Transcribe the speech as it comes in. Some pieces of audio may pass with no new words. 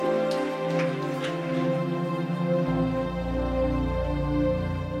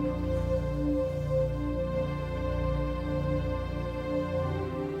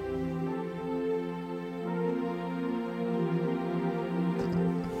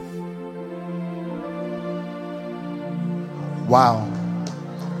Wow.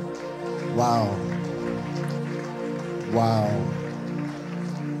 Wow. Wow.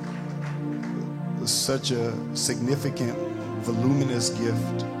 Such a significant, voluminous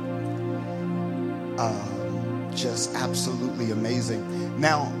gift. Just absolutely amazing.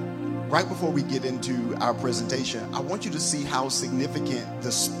 Now, right before we get into our presentation, I want you to see how significant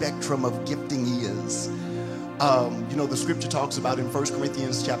the spectrum of gifting is. The scripture talks about in 1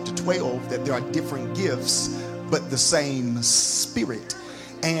 Corinthians chapter 12 that there are different gifts, but the same Spirit.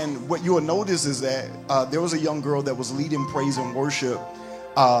 And what you'll notice is that there was a young girl that was leading praise and worship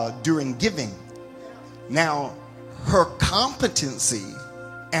during giving. Now, her competency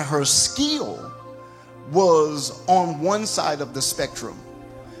and her skill was on one side of the spectrum.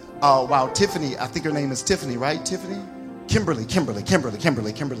 While Tiffany, I think her name is Tiffany, right? Tiffany? Kimberly.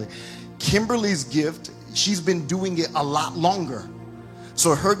 Kimberly's gift, she's been doing it a lot longer.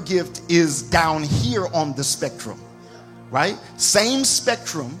 So her gift is down here on the spectrum, right? Same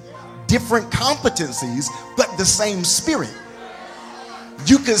spectrum, different competencies, but the same Spirit.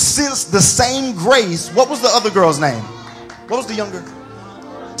 You can sense the same grace. What was the other girl's name? What was the younger?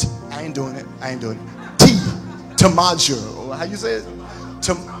 I ain't doing it. Tamaja. How you say it?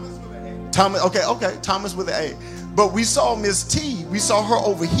 Thomas. Okay. Thomas with an A. But we saw Miss T. We saw her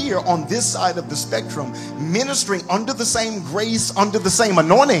over here on this side of the spectrum, ministering under the same grace, under the same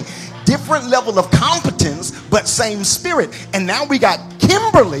anointing, different level of competence, but same Spirit. And now we got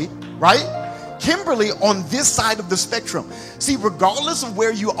Kimberly, right? Kimberly on this side of the spectrum. See, regardless of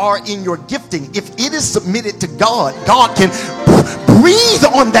where you are in your gifting, if it is submitted to God, God can breathe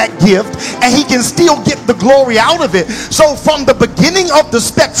on that gift and he can still get the glory out of it. So from the beginning of the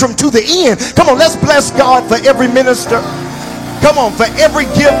spectrum to the end, come on, let's bless God for every minister. Come on, for every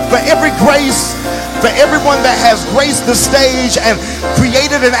gift, for every grace, for everyone that has graced the stage and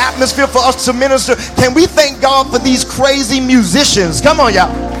created an atmosphere for us to minister. Can we thank God for these crazy musicians? Come on, y'all.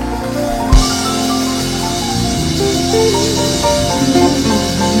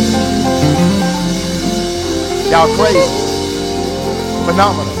 Y'all crazy.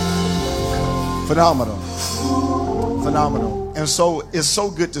 Phenomenal. And so it's so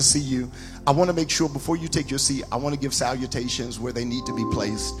good to see you. I want to make sure before you take your seat, I want to give salutations where they need to be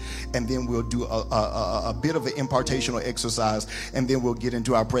placed, and then we'll do a bit of an impartational exercise, and then we'll get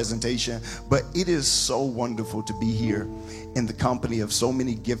into our presentation. But it is so wonderful to be here in the company of so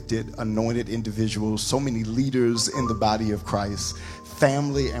many gifted, anointed individuals, so many leaders in the body of Christ,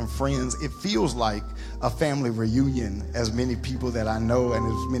 family and friends. It feels like a family reunion, as many people that I know and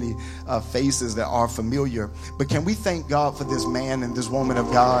as many faces that are familiar. But can we thank God for this man and this woman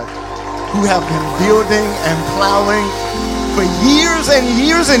of God who have been building and plowing for years and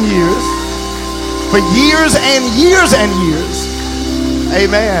years and years, for years and years and years.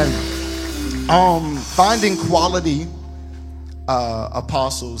 Amen. Finding quality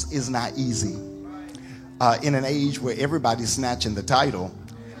apostles is not easy. In an age where everybody's snatching the title,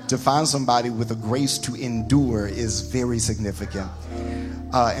 to find somebody with a grace to endure is very significant.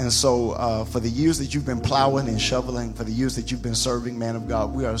 And so for the years that you've been plowing and shoveling, for the years that you've been serving, man of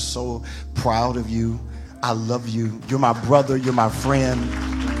God, we are so proud of you. I love you. You're my brother. You're my friend.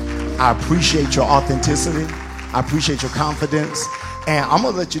 I appreciate your authenticity. I appreciate your confidence. And I'm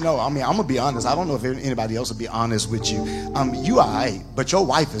going to let you know, I'm going to be honest. I don't know if anybody else will be honest with you. You all right, but your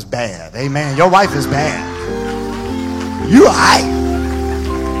wife is bad. Amen. Your wife is bad. You all right.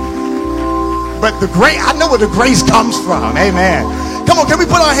 But the grace, I know where the grace comes from. Amen. Come on, can we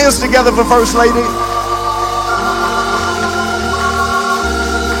put our hands together for First Lady?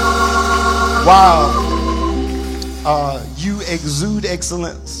 Wow. You exude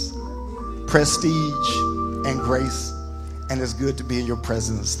excellence, prestige, and grace. And it's good to be in your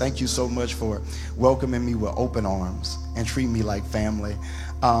presence. Thank you so much for welcoming me with open arms and treating me like family.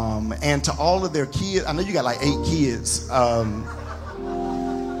 And to all of their kids, I know you got like 8 kids.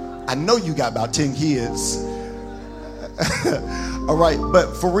 I know you got about 10 kids. All right,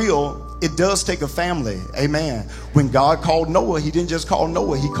 but for real, it does take a family. Amen. When God called Noah, he didn't just call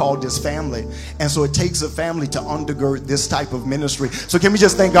Noah, he called his family. And so it takes a family to undergird this type of ministry. So can we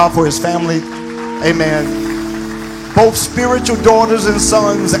just thank God for his family? Amen. Both spiritual daughters and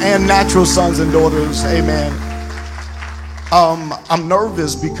sons and natural sons and daughters. Amen. I'm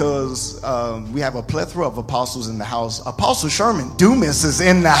nervous because we have a plethora of apostles in the house. Apostle Sherman Dumas is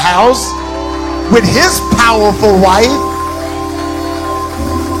in the house with his powerful wife.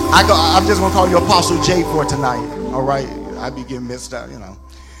 I'm just going to call you Apostle J for tonight. All right? I be getting mixed up, you know.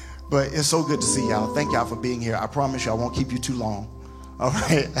 But it's so good to see y'all. Thank y'all for being here. I promise you I won't keep you too long. All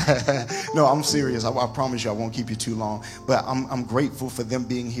right. No, I'm serious. I promise you I won't keep you too long. But I'm grateful for them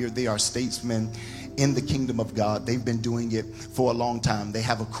being here. They are statesmen in the kingdom of God. They've been doing it for a long time. They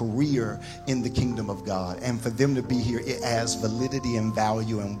have a career in the kingdom of God. And for them to be here, it adds validity and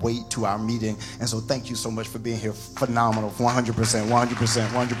value and weight to our meeting. And so thank you so much for being here. Phenomenal. 100%, 100%,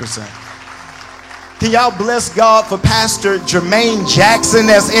 100%. Can y'all bless God for Pastor Jermaine Jackson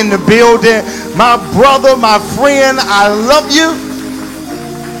that's in the building? My brother, my friend, I love you.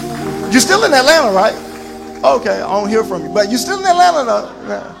 You're still in Atlanta, right? Okay, I don't hear from you, but you're still in Atlanta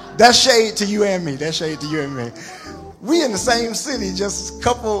though. That's shade to you and me. That's shade to you and me. We in the same city, just a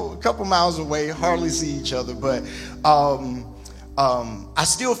couple miles away, hardly see each other, but I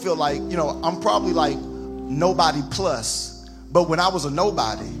still feel like, I'm probably like nobody plus, but when I was a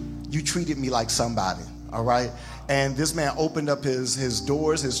nobody, you treated me like somebody, all right? And this man opened up his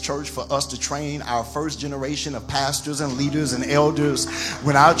doors, his church, for us to train our first generation of pastors and leaders and elders.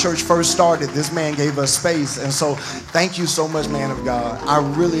 When our church first started, this man gave us space. And so thank you so much, man of God. I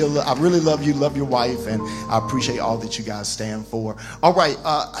really love you, love your wife, and I appreciate all that you guys stand for. All right,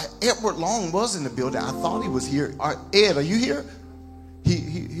 Edward Long was in the building. I thought he was here. Ed, are you here?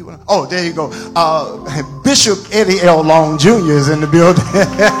 He went, oh, there you go. Bishop Eddie L. Long Jr. is in the building.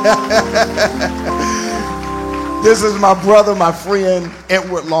 This is my brother, my friend,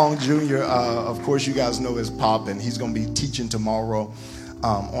 Edward Long Jr. Of course, you guys know his pop, and he's going to be teaching tomorrow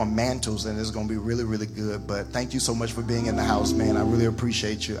on mantles, and it's going to be really, really good. But thank you so much for being in the house, man. I really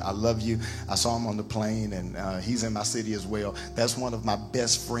appreciate you. I love you. I saw him on the plane, and he's in my city as well. That's one of my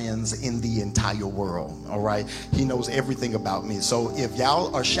best friends in the entire world, all right? He knows everything about me. So if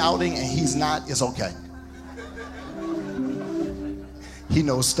y'all are shouting and he's not, it's okay. He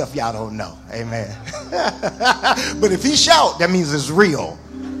knows stuff y'all don't know. Amen. But if he shout, that means it's real.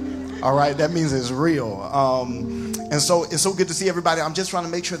 All right, that means it's real. And so it's so good to see everybody. I'm just trying to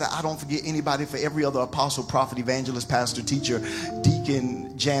make sure that I don't forget anybody. For every other apostle, prophet, evangelist, pastor, teacher,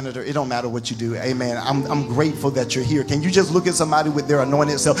 deacon, janitor, it don't matter what you do. Amen. I'm grateful that you're here. Can you just look at somebody with their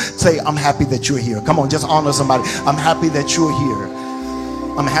anointed self? Say, I'm happy that you're here. Come on, just honor somebody. I'm happy that you're here.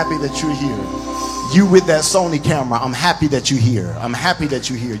 I'm happy that you're here. You with that Sony camera, I'm happy that you're here. I'm happy that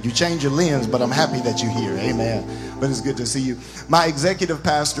you're here. You change your lens, but I'm happy that you're here. Amen. But it's good to see you. My executive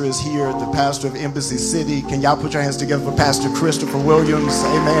pastor is here, the pastor of Embassy City. Can y'all put your hands together for Pastor Christopher Williams?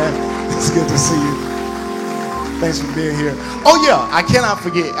 Amen. It's good to see you. Thanks for being here. Oh yeah, I cannot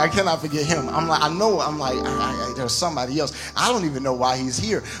forget him. There's somebody else. I don't even know why he's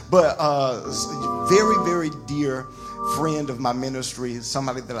here. But very, very dear friend of my ministry,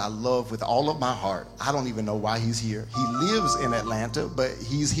 somebody that I love with all of my heart. I don't even know why he's here. He lives in Atlanta, but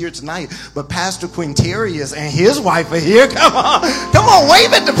he's here tonight. But Pastor Quintarius and his wife are here. Come on,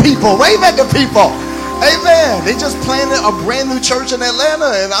 wave at the people. Wave at the people. Amen. They just planted a brand new church in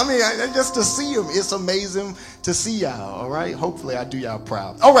Atlanta, and I mean, just to see them, it's amazing to see y'all. All right. Hopefully, I do y'all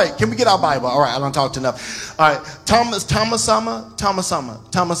proud. All right. Can we get our Bible? All right. I don't talk enough. All right. Thomas Summer.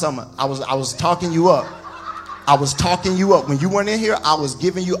 I was talking you up. I was talking you up. When you weren't in here, I was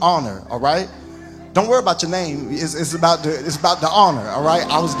giving you honor, all right? Don't worry about your name. It's about the honor, all right?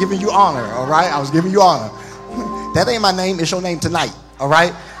 I was giving you honor, all right? I was giving you honor. That ain't my name. It's your name tonight, all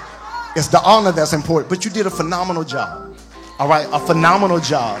right? It's the honor that's important. But you did a phenomenal job, all right? A phenomenal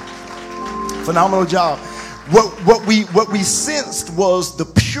job. Phenomenal job. What we sensed was the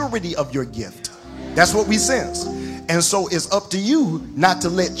purity of your gift. That's what we sensed. And so it's up to you not to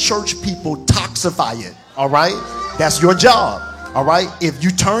let church people toxify it. All right, that's your job. All right, if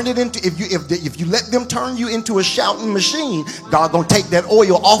you turn it into, if you let them turn you into a shouting machine, God gonna take that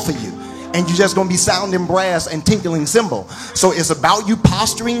oil off of you, and you're just gonna be sounding brass and tinkling cymbal. So it's about you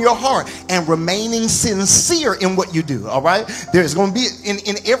posturing your heart and remaining sincere in what you do. All right, there's gonna be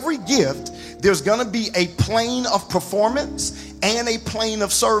in every gift, there's gonna be a plane of performance and a plane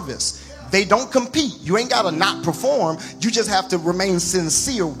of service. They don't compete. You ain't got to not perform. You just have to remain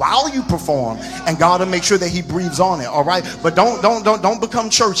sincere while you perform, and God will make sure that he breathes on it. All right. But don't become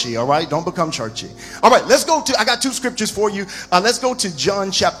churchy. All right. Don't become churchy. All right. Let's go to, I got two scriptures for you. Let's go to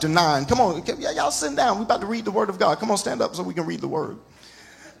John chapter 9. Come on. Y'all sit down. We're about to read the word of God. Come on, stand up so we can read the word.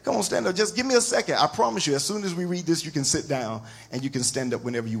 Come on, stand up. Just give me a second. I promise you, as soon as we read this, you can sit down and you can stand up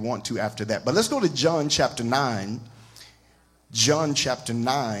whenever you want to after that. But let's go to John chapter 9. John chapter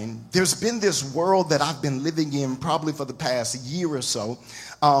 9. There's been this world that I've been living in probably for the past year or so.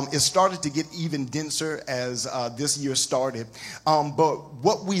 It started to get even denser as this year started. But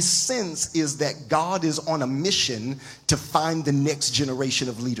what we sense is that God is on a mission to find the next generation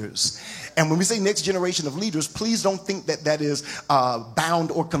of leaders. And when we say next generation of leaders, please don't think that that is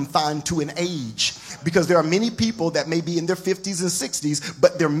bound or confined to an age, because there are many people that may be in their 50s and 60s,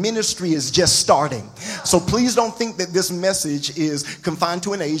 but their ministry is just starting. So please don't think that this message is confined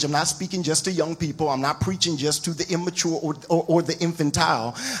to an age. I'm not speaking just to young people. I'm not preaching just to the immature or the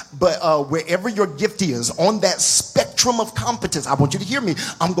infantile, but wherever your gift is on that spectrum of competence, I want you to hear me.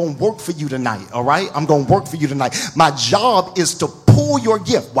 I'm going to work for you tonight, all right? I'm going to work for you tonight. My job is to pull your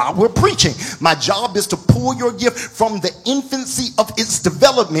gift while we're preaching. My job is to pull your gift from the infancy of its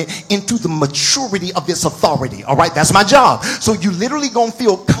development into the maturity of its authority, all right? That's my job. So you literally going to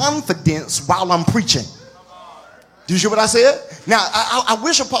feel confidence while I'm preaching. Do you hear what I said? Now, I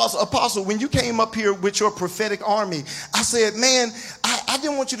wish, Apostle, when you came up here with your prophetic army, I said, man, I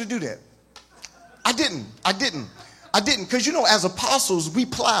didn't want you to do that. I didn't. Because, you know, as apostles, we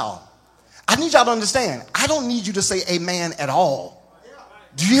plow. I need y'all to understand, I don't need you to say amen at all.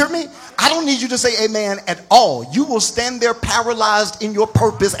 Do you hear me? I don't need you to say amen at all. You will stand there paralyzed in your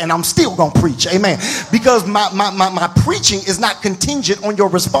purpose, and I'm still going to preach. Amen. Because my preaching is not contingent on your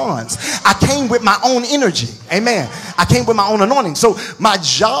response. I came with my own energy. Amen. I came with my own anointing. So my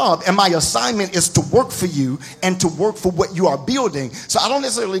job and my assignment is to work for you and to work for what you are building. So I don't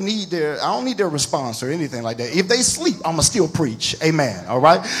necessarily need their response or anything like that. If they sleep, I'm going to still preach. Amen. All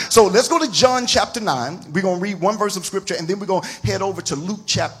right. So let's go to John chapter 9. We're going to read one verse of scripture, and then we're going to head over to Luke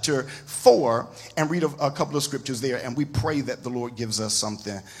chapter 4 and read a couple of scriptures there, and we pray that the Lord gives us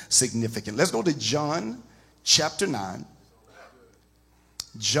something significant. Let's go to John chapter 9.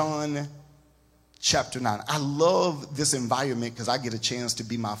 John chapter 9. I love this environment because I get a chance to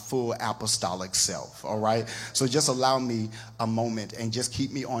be my full apostolic self, all right? So just allow me a moment and just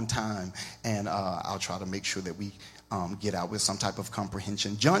keep me on time, and I'll try to make sure that we get out with some type of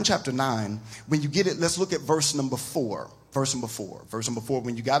comprehension. John chapter 9, when you get it, let's look at verse number 4. Verse number 4. Verse number 4.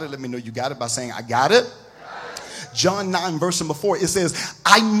 When you got it, let me know you got it by saying, I got it. John 9, verse number 4. It says,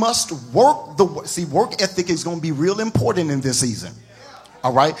 I must work work ethic is going to be real important in this season.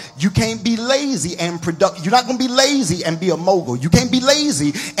 All right. You can't be lazy and productive. You're not going to be lazy and be a mogul. You can't be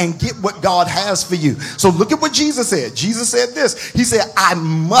lazy and get what God has for you. So look at what Jesus said. Jesus said this. He said, I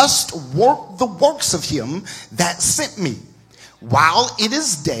must work the works of him that sent me. While it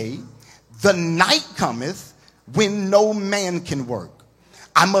is day, the night cometh when no man can work.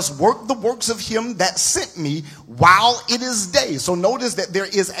 I must work the works of him that sent me while it is day. So notice that there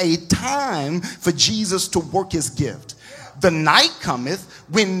is a time for Jesus to work his gift. The night cometh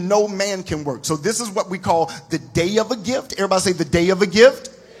when no man can work. So this is what we call the day of a gift. Everybody say the day of a gift.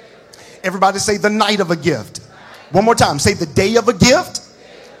 Everybody say the night of a gift. One more time. Say the day of a gift.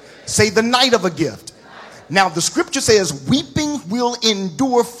 Say the night of a gift. Now the scripture says weeping will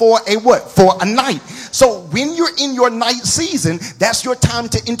endure for a what? For a night. So when you're in your night season, that's your time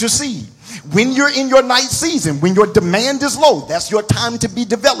to intercede. When you're in your night season, when your demand is low, that's your time to be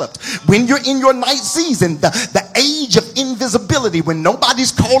developed. When you're in your night season, the age of invisibility, when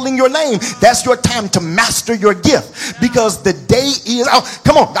nobody's calling your name, that's your time to master your gift. Because the day is,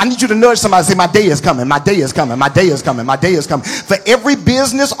 come on, I need you to nudge somebody, say, my day is coming, my day is coming, my day is coming, my day is coming. For every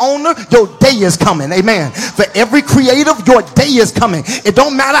business owner, your day is coming, amen. For every creative, your day is coming. It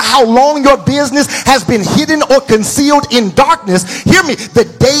don't matter how long your business has been hidden or concealed in darkness, hear me, the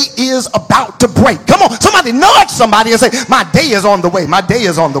day is about to break. Come on, somebody nudge somebody and say, my day is on the way, my day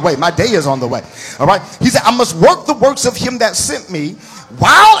is on the way, my day is on the way. All right, he said, I must work the works of him that sent me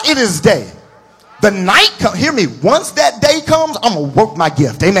while it is day. The night comes. Hear me. Once that day comes, I'm going to work my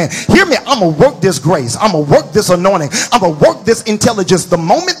gift. Amen. Hear me. I'm going to work this grace. I'm going to work this anointing. I'm going to work this intelligence. The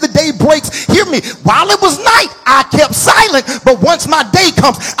moment the day breaks, hear me. While it was night, I kept silent. But once my day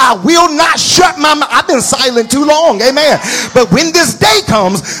comes, I will not shut my mouth. I've been silent too long. Amen. But when this day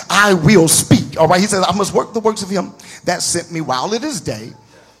comes, I will speak. All right. He says, I must work the works of him that sent me while it is day.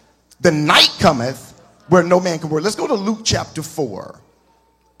 The night cometh where no man can work. Let's go to Luke chapter 4.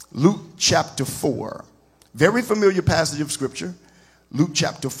 Luke chapter 4. Very familiar passage of scripture. Luke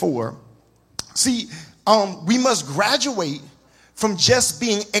chapter 4. See, we must graduate from just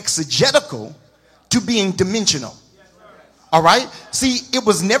being exegetical to being dimensional. All right? See, it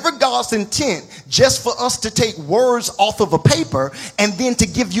was never God's intent just for us to take words off of a paper and then to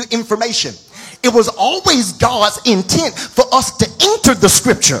give you information. It was always God's intent for us to enter the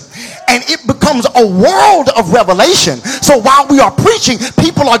scripture, and it becomes a world of revelation. So while we are preaching,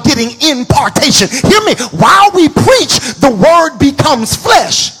 people are getting impartation. Hear me. While we preach, the word becomes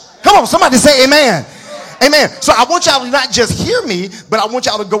flesh. Come on, somebody say amen. Amen. So I want y'all to not just hear me, but I want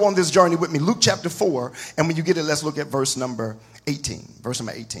y'all to go on this journey with me. Luke chapter 4, and when you get it, let's look at verse number 18. Verse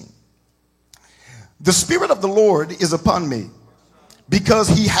number 18. The Spirit of the Lord is upon me, because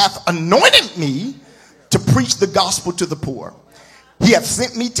he hath anointed me to preach the gospel to the poor. He hath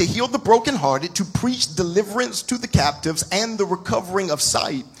sent me to heal the brokenhearted, to preach deliverance to the captives, and the recovering of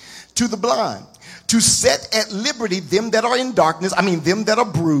sight to the blind, to set at liberty them that are in darkness, them that are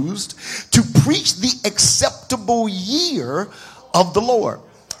bruised, to preach the acceptable year of the Lord.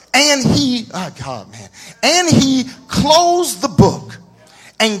 And he closed the book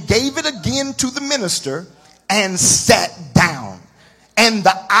and gave it again to the minister and sat down. And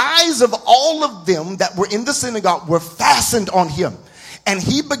the eyes of all of them that were in the synagogue were fastened on him. And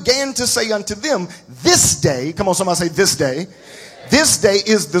he began to say unto them, this day, come on, somebody say this day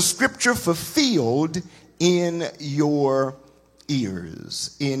is the scripture fulfilled in your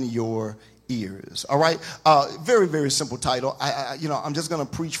ears. In your ears. All right. Very, very simple title. I'm just going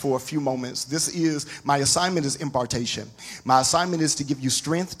to preach for a few moments. My assignment is impartation. My assignment is to give you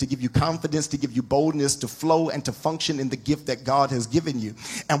strength, to give you confidence, to give you boldness, to flow and to function in the gift that God has given you.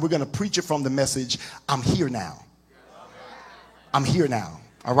 And we're going to preach it from the message, I'm here now. I'm here now.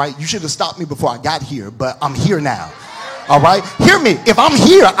 All right. You should have stopped me before I got here, but I'm here now. All right. Hear me. If I'm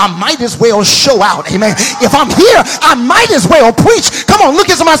here, I might as well show out. Amen. If I'm here, I might as well preach. Come on, look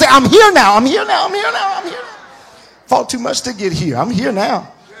at somebody and say, I'm here now. I'm here now. I'm here now. I'm here. Fought too much to get here. I'm here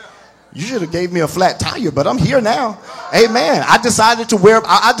now. You should have gave me a flat tire, but I'm here now. Amen. I decided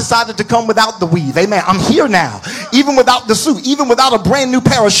to come without the weave. Amen. I'm here now. Even without the suit, even without a brand new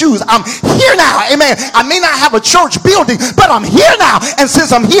pair of shoes, I'm here now. Amen. I may not have a church building, but I'm here now. And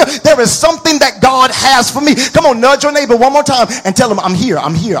since I'm here, there is something that God has for me. Come on, nudge your neighbor one more time and tell him, I'm here.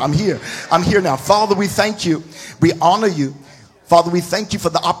 I'm here. I'm here. I'm here now. Father, we thank you. We honor you. Father, we thank you for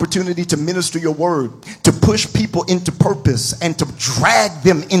the opportunity to minister your word, to push people into purpose and to drag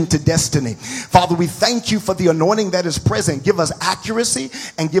them into destiny. Father, we thank you for the anointing that is present. Give us accuracy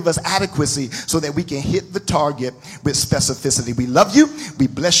and give us adequacy so that we can hit the target with specificity. We love you. We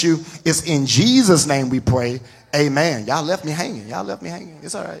bless you. It's in Jesus' name we pray. Amen. Y'all left me hanging.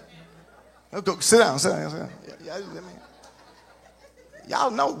 It's all right. Go, sit down. Y'all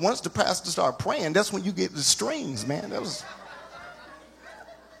know once the pastor start praying, that's when you get the strings, man.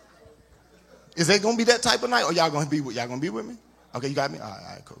 Is it going to be that type of night, or y'all going to be with me? Okay, you got me? All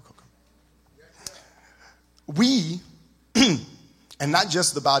right, cool. We, and not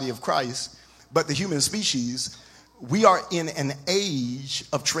just the body of Christ, but the human species, we are in an age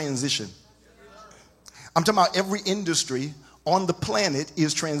of transition. I'm talking about every industry on the planet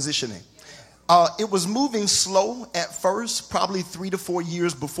is transitioning. It was moving slow at first, probably 3 to 4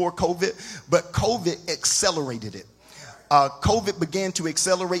 years before COVID, but COVID accelerated it. COVID began to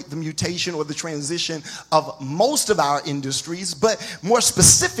accelerate the mutation or the transition of most of our industries, but more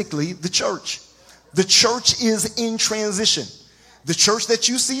specifically, the church. The church is in transition. The church that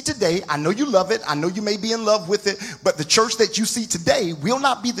you see today, I know you love it. I know you may be in love with it, but the church that you see today will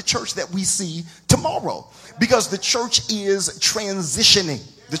not be the church that we see tomorrow, because the church is transitioning.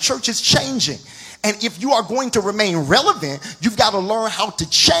 The church is changing. And if you are going to remain relevant, you've got to learn how to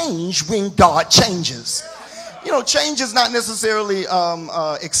change when God changes. You know, change is not necessarily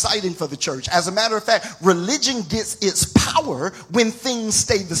exciting for the church. As a matter of fact, religion gets its power when things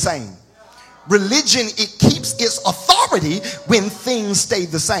stay the same. Religion, it keeps its authority when things stay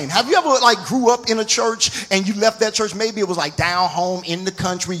the same. Have you ever grew up in a church and you left that church? Maybe it was down home in the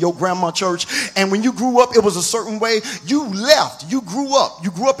country, your grandma church. And when you grew up, it was a certain way. You left, you grew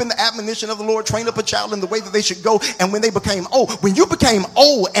up in the admonition of the Lord, train up a child in the way that they should go. And when they became old, when you became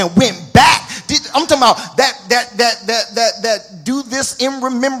old and went back, I'm talking about that do this in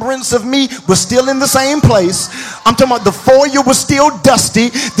remembrance of me was still in the same place. I'm talking about the foyer was still dusty.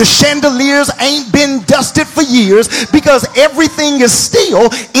 The chandeliers ain't been dusted for years, because everything is still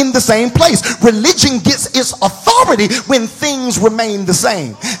in the same place. Religion gets its authority when things remain the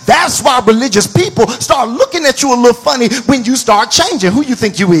same. That's why religious people start looking at you a little funny when you start changing. Who you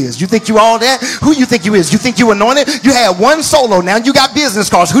think you is? You think you all that? Who you think you is? You think you anointed? You had one solo, now you got business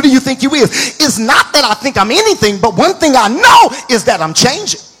cards. Who do you think you is? It's not that I think I'm anything, but one thing I know is that I'm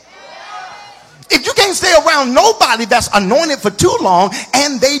changing. If you can't stay around nobody that's anointed for too long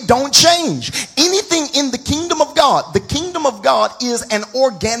and they don't change. Anything in the kingdom of God is an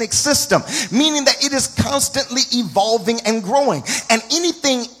organic system, meaning that it is constantly evolving and growing. And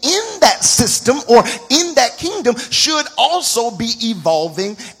anything in that system or in that kingdom should also be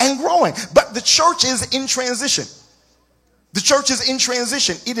evolving and growing. But the church is in transition. The church is in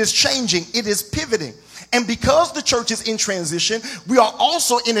transition. It is changing. It is pivoting. And because the church is in transition, we are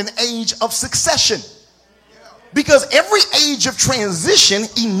also in an age of succession. Because every age of transition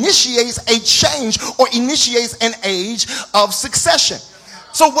initiates a change or initiates an age of succession.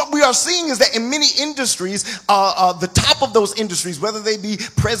 So what we are seeing is that in many industries, the top of those industries, whether they be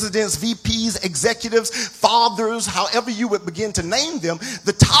presidents, VPs, executives, fathers, however you would begin to name them,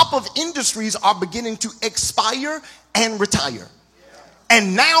 the top of industries are beginning to expire and retire.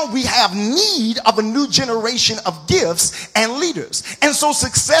 And now we have need of a new generation of gifts and leaders. And so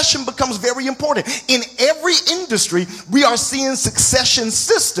succession becomes very important. In every industry, we are seeing succession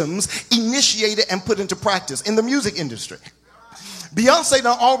systems initiated and put into practice. In the music industry, Beyonce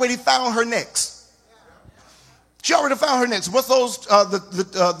done already found her next. She already found her next. What's those,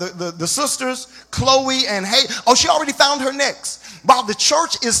 the sisters, Chloe and Hay? Oh, she already found her next. While the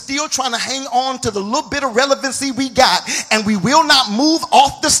church is still trying to hang on to the little bit of relevancy we got, and we will not move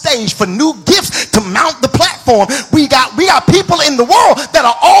off the stage for new gifts to mount the platform, we got people in the world that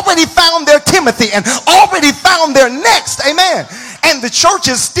are already found their Timothy and already found their next. Amen. And the church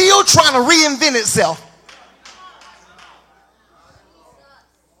is still trying to reinvent itself.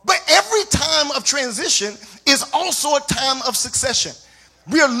 But every time of transition is also a time of succession.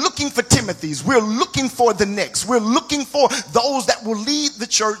 We are looking for Timothys. We're looking for the next. We're looking for those that will lead the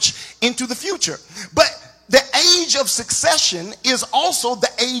church into the future. But the age of succession is also the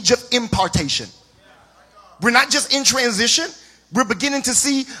age of impartation. We're not just in transition. We're beginning to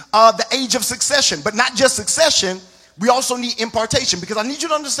see the age of succession. But not just succession, we also need impartation. Because I need you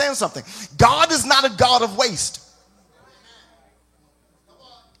to understand something. God is not a God of waste.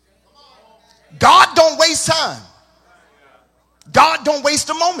 God don't waste time. God don't waste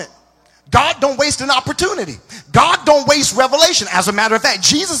a moment. God don't waste an opportunity. God don't waste revelation. As a matter of fact,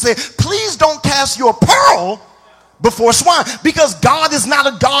 Jesus said, please don't cast your pearl before swine, because God is not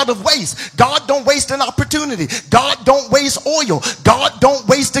a God of waste. God don't waste an opportunity. God don't waste oil. God don't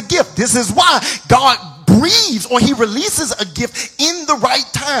waste a gift. This is why God breathes, or he releases a gift in the right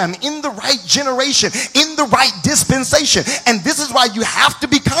time, in the right generation, in the right dispensation. And this is why you have to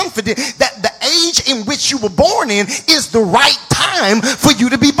be confident that the age in which you were born in is the right time for you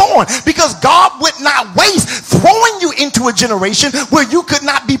to be born, because God would not waste throwing you into a generation where you could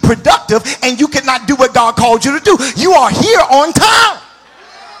not be productive and you could not do what God called you to do. You are here on time.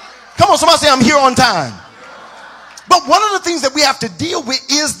 Come on, somebody say, I'm here on time. But one of the things that we have to deal with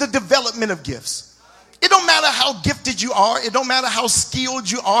is the development of gifts. It don't matter how gifted you are. It don't matter how skilled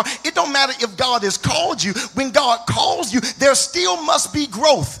you are. It don't matter if God has called you. When God calls you, there still must be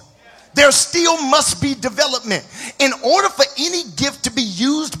growth. There still must be development. In order for any gift to be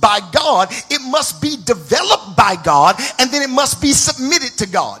used by God, it must be developed by God, and then it must be submitted to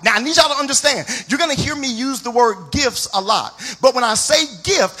God. Now, I need y'all to understand, you're going to hear me use the word gifts a lot. But when I say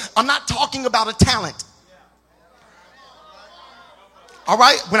gift, I'm not talking about a talent. All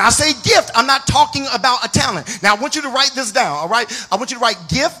right. When I say gift, I'm not talking about a talent. Now, I want you to write this down. All right. I want you to write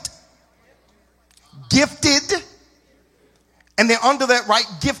gift, gifted, and then under that, write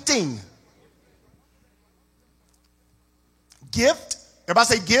gifting. Gift.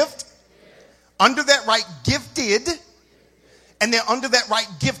 Everybody say gift. Under that, write gifted, and then under that, write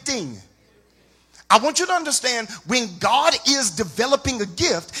gifting. I want you to understand, when God is developing a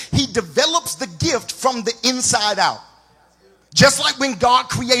gift, he develops the gift from the inside out. Just like when God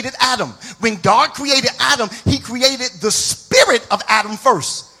created Adam. When God created Adam, he created the spirit of Adam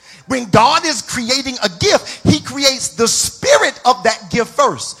first. When God is creating a gift, he creates the spirit of that gift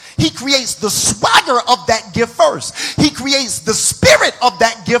first. He creates the swagger of that gift first. He creates the spirit of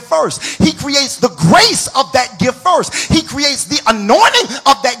that gift first. He creates the grace of that gift first. He creates the anointing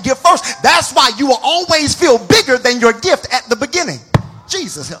of that gift first. That's why you will always feel bigger than your gift at the beginning.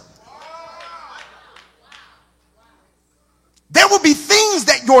 Jesus help. There will be things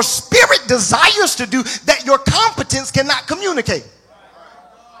that your spirit desires to do that your competence cannot communicate.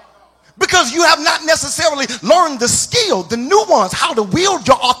 Because you have not necessarily learned the skill, the nuance, how to wield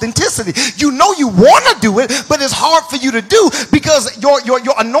your authenticity. You know you want to do it, but it's hard for you to do because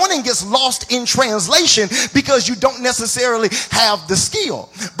your anointing gets lost in translation because you don't necessarily have the skill.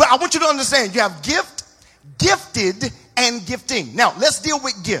 But I want you to understand, you have gift, gifted, and gifting. Now, let's deal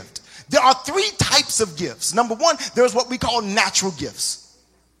with gift. There are three types of gifts. Number one, there's what we call natural gifts.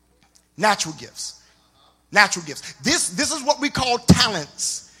 Natural gifts. Natural gifts. This is what we call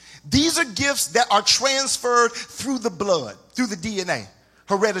talents. These are gifts that are transferred through the blood, through the DNA,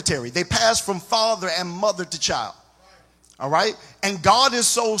 hereditary. They pass from father and mother to child. All right. And God is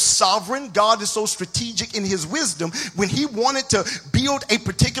so sovereign. God is so strategic in his wisdom. When he wanted to build a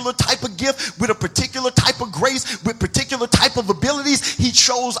particular type of gift with a particular type of grace, with particular type of abilities, he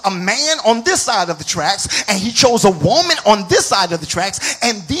chose a man on this side of the tracks and he chose a woman on this side of the tracks.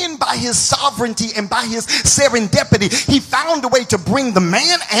 And then by his sovereignty and by his serendipity, he found a way to bring the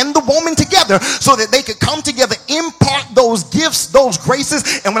man and the woman together so that they could come together, impart those gifts, those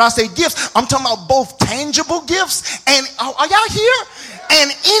graces. And when I say gifts, I'm talking about both tangible gifts and, are y'all here?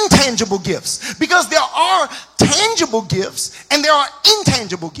 And intangible gifts, because there are tangible gifts and there are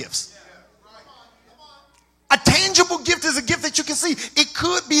intangible gifts. A tangible gift is a gift that you can see. It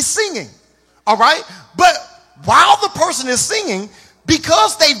could be singing, all right? But while the person is singing,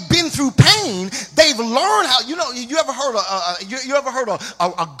 because they've been through pain, they've learned how. You ever heard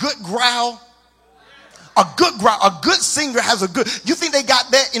a good growl? A good growl. A good singer has a good. You think they got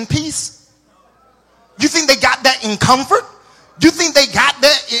that in peace? You think they got that in comfort? You think they got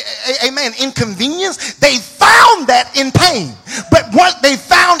that, amen, inconvenience? They found that in pain. But what they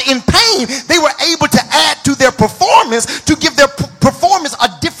found in pain, they were able to add to their performance to give their performance a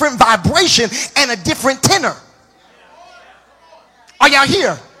different vibration and a different tenor. Are y'all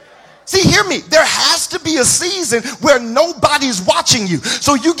here? See, hear me. There has to be a season where nobody's watching you.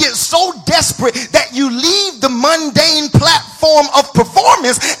 So you get so desperate that you leave the mundane platform of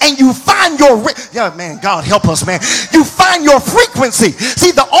performance and you find your, man, God help us, man. You find your frequency.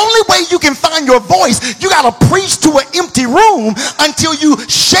 See, the only way you can find your voice, you got to preach to an empty room until you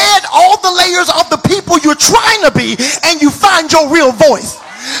shed all the layers of the people you're trying to be and you find your real voice.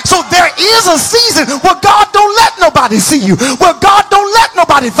 So there is a season where God don't let nobody see you, where God don't let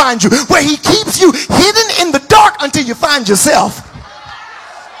nobody find you, where he keeps you hidden in the dark until you find yourself.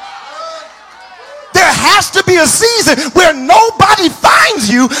 There has to be a season where nobody finds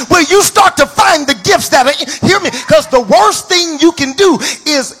you, where you start to find the gifts that are, hear me, because the worst thing you can do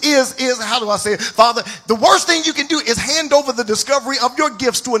is how do I say it, Father? The worst thing you can do is hand over the discovery of your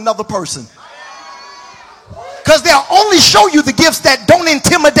gifts to another person. Because they'll only show you the gifts that don't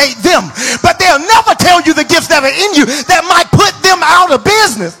intimidate them. But they'll never tell you the gifts that are in you that might put them out of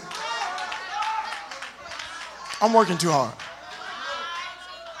business. I'm working too hard.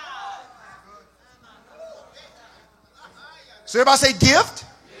 So everybody say gift.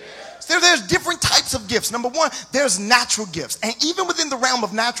 So there's different types of gifts. Number one, there's natural gifts. And even within the realm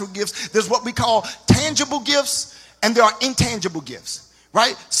of natural gifts, there's what we call tangible gifts and there are intangible gifts.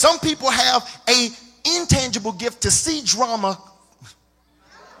 Right? Some people have a intangible gift to see drama.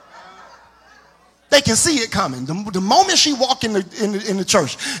 They can see it coming. The moment she walk in the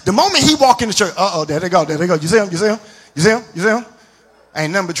church, the moment he walk in the church, there they go. You see him?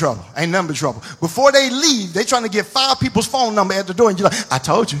 Ain't nothing but trouble. Before they leave, they trying to get 5 people's phone number at the door, and you're like, I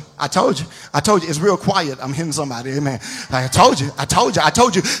told you. It's real quiet. I'm hitting somebody. Amen. I told you.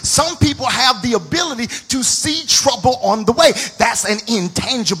 Some people have the ability to see trouble on the way. That's an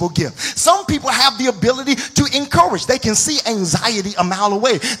intangible gift. Some people have the ability to encourage. They can see anxiety a mile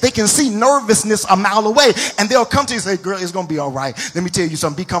away. They can see nervousness a mile away, and they'll come to you and say, girl, it's going to be all right. Let me tell you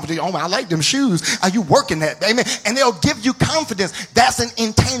something. Be comfortable. Oh, I like them shoes. Are you working that? Amen. And they'll give you confidence. That's an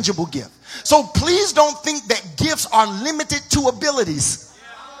intangible gift. So please don't think that gifts are limited to abilities.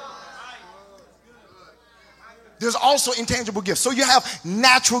 There's also intangible gifts. So you have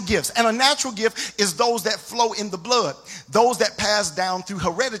natural gifts. And a natural gift is those that flow in the blood. Those that pass down through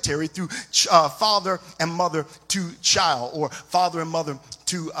hereditary, through father and mother to child, or father and mother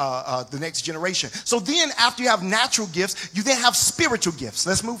to the next generation. So then after you have natural gifts, you then have spiritual gifts.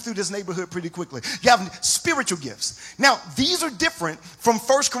 Let's move through this neighborhood pretty quickly. You have spiritual gifts. Now, these are different from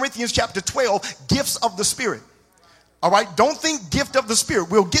 1 Corinthians chapter 12, gifts of the Spirit. All right, don't think gift of the Spirit.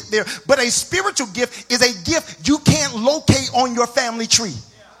 We'll get there. But a spiritual gift is a gift you can't locate on your family tree.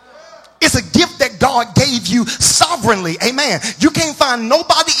 It's a gift that God gave you sovereignly. Amen. You can't find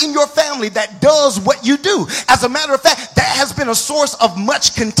nobody in your family that does what you do. As a matter of fact, that has been a source of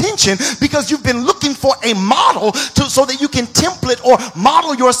much contention because you've been looking for a model so that you can template or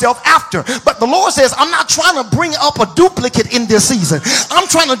model yourself after. But the Lord says, I'm not trying to bring up a duplicate in this season. I'm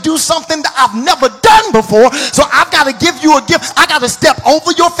trying to do something that I've never done before. So I've got to give you a gift. I got to step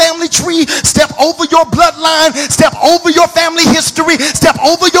over your family tree, step over your bloodline, step over your family history, step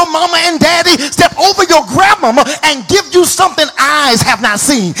over your mama and daddy, step over your grandmama and give you something eyes have not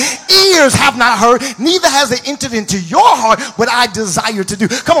seen, ears have not heard, neither has it entered into your heart what I desire to do.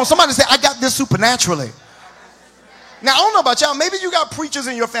 Come on, somebody say, I got this supernaturally. Now, I don't know about y'all. Maybe you got preachers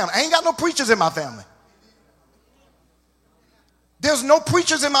in your family. I ain't got no preachers in my family. There's no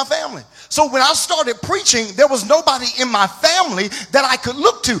preachers in my family. So when I started preaching, there was nobody in my family that I could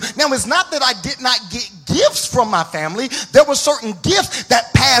look to. Now, it's not that I did not get gifts from my family. There were certain gifts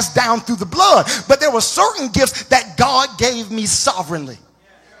that passed down through the blood, but there were certain gifts that God gave me sovereignly.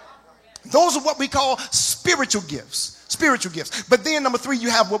 Those are what we call spiritual gifts. Spiritual gifts. But then number 3,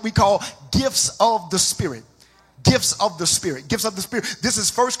 you have what we call gifts of the Spirit. Gifts of the Spirit. Gifts of the Spirit. This is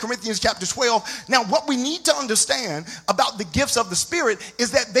 1 Corinthians chapter 12. Now, what we need to understand about the gifts of the Spirit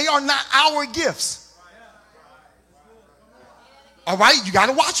is that they are not our gifts. All right? You got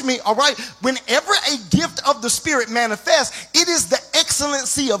to watch me. All right? Whenever a gift of the Spirit manifests, it is the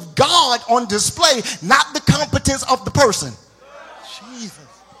excellency of God on display, not the competence of the person. Jesus.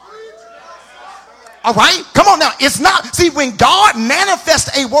 All right, come on now. It's not, see, when God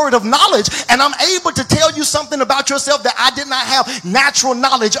manifests a word of knowledge and I'm able to tell you something about yourself that I did not have natural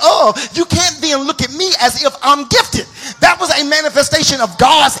knowledge of, you can't then look at me as if I'm gifted. That was a manifestation of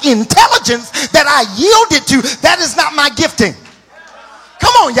God's intelligence that I yielded to. That is not my gifting.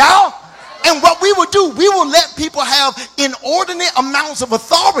 Come on, y'all. And what we will do, we will let people have inordinate amounts of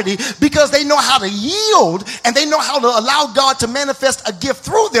authority because they know how to yield and they know how to allow God to manifest a gift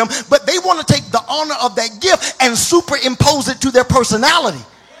through them, but they want to take the honor of that gift and superimpose it to their personality.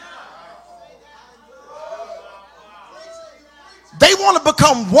 They want to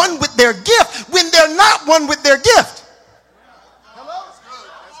become one with their gift when they're not one with their gift.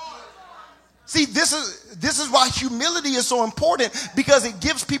 See, this is why humility is so important, because it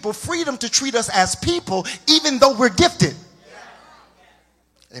gives people freedom to treat us as people even though we're gifted.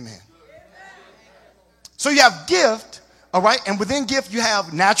 Amen. So you have gift, all right? And within gift you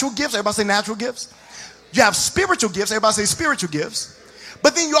have natural gifts. Everybody say natural gifts. You have spiritual gifts. Everybody say spiritual gifts.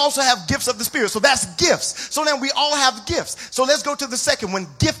 But then you also have gifts of the Spirit. So that's gifts. So now we all have gifts. So let's go to the second one,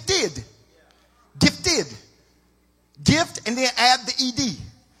 gifted. Gifted. Gift and then add the ED.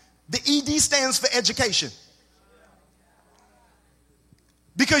 The ED stands for education.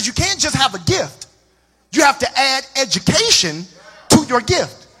 Because you can't just have a gift. You have to add education to your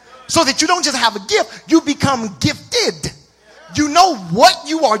gift. So that you don't just have a gift, you become gifted. You know what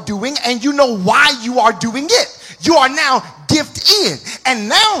you are doing and you know why you are doing it. You are now gifted. And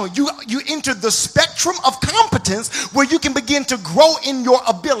now you enter the spectrum of competence where you can begin to grow in your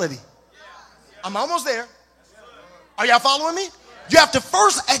ability. I'm almost there. Are y'all following me? You have to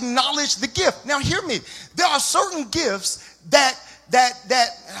first acknowledge the gift. Now hear me. There are certain gifts that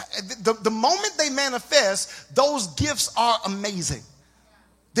the moment they manifest, those gifts are amazing.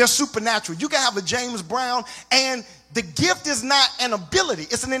 They're supernatural. You can have a James Brown and the gift is not an ability,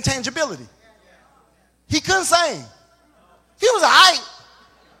 it's an intangibility. He couldn't sing. He was all right,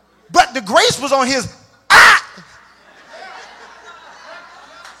 but the grace was on his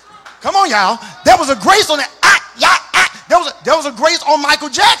Come on, y'all. There was a grace on that There was a grace on Michael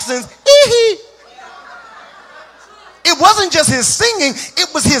Jackson's It wasn't just his singing,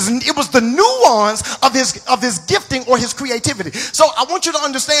 it was the nuance of his gifting or his creativity. So I want you to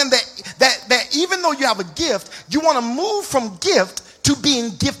understand that even though you have a gift, you want to move from gift to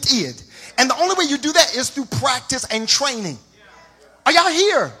being gifted. And the only way you do that is through practice and training. Are y'all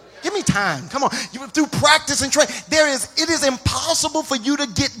here? Give me time. Come on. Through practice and training. It is impossible for you to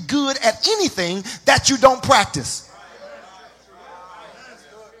get good at anything that you don't practice.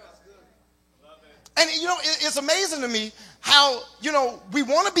 And, it's amazing to me how, we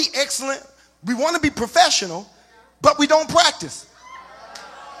want to be excellent, we want to be professional, but we don't practice.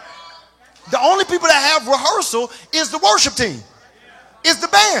 The only people that have rehearsal is the worship team, is the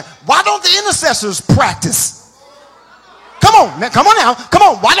band. Why don't the intercessors practice? Come on now.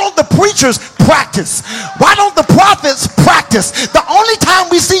 Why don't the preachers practice? Why don't the prophets practice? The only time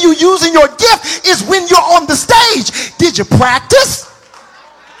we see you using your gift is when you're on the stage. Did you practice?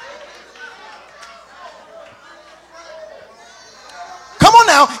 Come on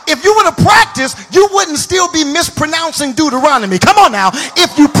now, if you would have practiced, you wouldn't still be mispronouncing Deuteronomy. Come on now,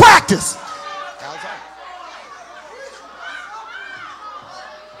 if you practice.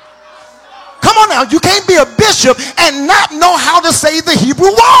 Come on now, you can't be a bishop and not know how to say the Hebrew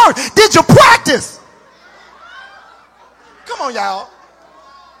word. Did you practice? Come on, y'all.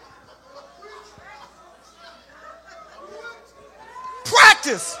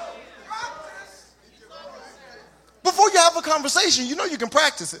 Practice. Before you have a conversation, you can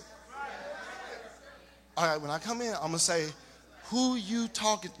practice it. All right, when I come in, I'm going to say, who you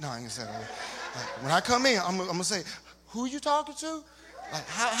talking to? No, I ain't going to say that. When I come in, I'm going to say, who you talking to? Like,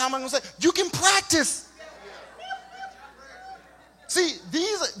 how am I going to say? You can practice. See,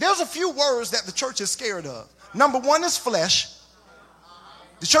 there's a few words that the church is scared of. Number one is flesh.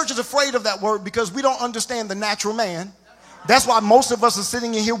 The church is afraid of that word because we don't understand the natural man. That's why most of us are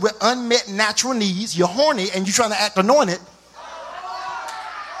sitting in here with unmet natural needs. You're horny and you're trying to act anointed.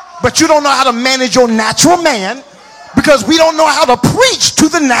 But you don't know how to manage your natural man because we don't know how to preach to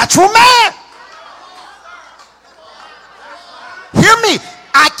the natural man. Hear me.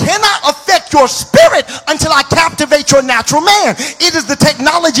 I cannot affect your spirit until I captivate your natural man. It is the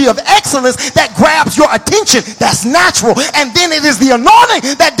technology of excellence that grabs your attention. That's natural. And then it is the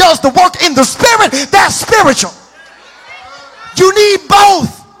anointing that does the work in the spirit. That's spiritual. You need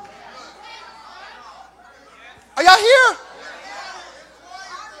both. Are y'all here?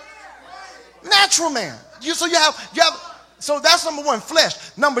 Natural man. So that's number one,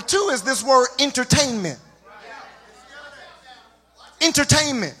 flesh. Number two is this word entertainment.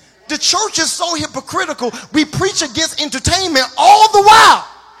 Entertainment. The church is so hypocritical. We preach against entertainment all the while.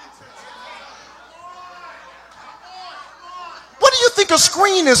 What do you think a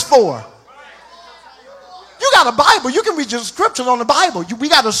screen is for? You got a Bible. You can read your scriptures on the Bible. We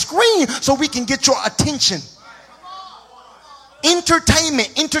got a screen so we can get your attention.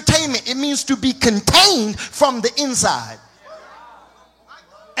 Entertainment. It means to be contained from the inside.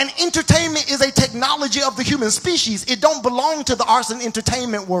 And entertainment is a technology of the human species. It don't belong to the arts and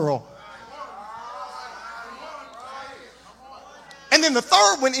entertainment world. And then the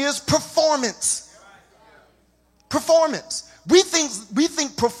third one is performance. Performance. We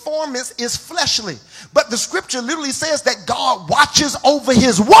think performance is fleshly. But the scripture literally says that God watches over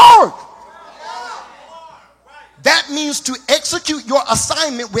his word. That means to execute your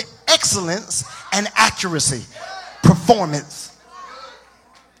assignment with excellence and accuracy. Performance.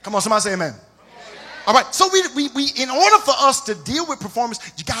 Come on, somebody say amen. All right, so we in order for us to deal with performance,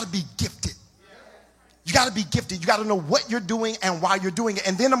 you got to be gifted. You got to be gifted. You got to know what you're doing and why you're doing it.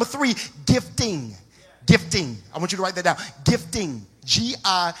 And then number three, gifting. Gifting. I want you to write that down. Gifting.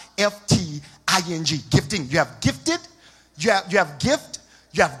 Gifting. Gifting. You have gifted, you have gift,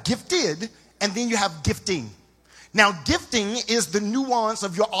 you have gifted, and then you have gifting. Now, gifting is the nuance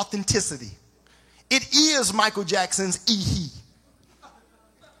of your authenticity. It is Michael Jackson's he.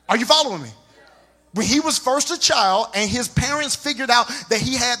 Are you following me? When he was first a child and his parents figured out that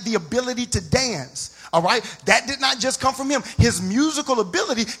he had the ability to dance, all right, that did not just come from him. His musical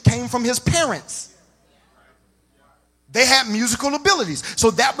ability came from his parents. They had musical abilities.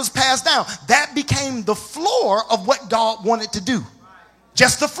 So that was passed down. That became the floor of what God wanted to do.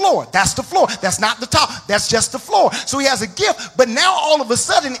 Just the floor. That's the floor. That's not the top. That's just the floor. So he has a gift, but now all of a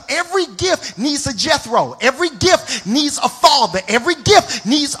sudden, every gift needs a Jethro. Every gift needs a father. Every gift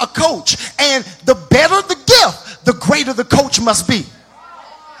needs a coach. And the better the gift, the greater the coach must be.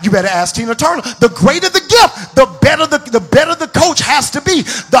 You better ask Tina Turner. The greater the gift, the better the coach has to be.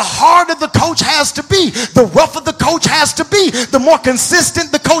 The harder the coach has to be. The rougher the coach has to be. The more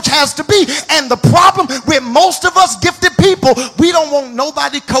consistent the coach has to be. And the problem with most of us gifted people, we don't want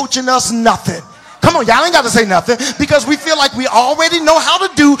nobody coaching us nothing. Come on, y'all ain't got to say nothing because we feel like we already know how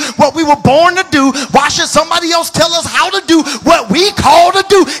to do what we were born to do. Why should somebody else tell us how to do what we call to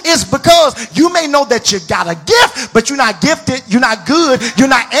do? It's because you may know that you got a gift, but you're not gifted, you're not good, you're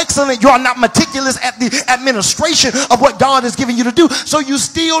not excellent, you are not meticulous at the administration of what God is giving you to do. So you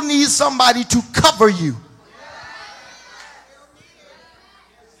still need somebody to cover you.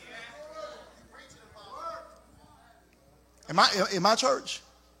 In my church,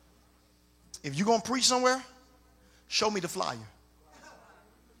 if you're going to preach somewhere, show me the flyer.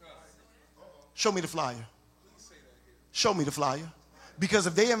 Show me the flyer. Show me the flyer. Because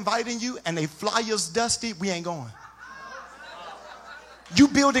if they inviting you and they flyers dusty, we ain't going. You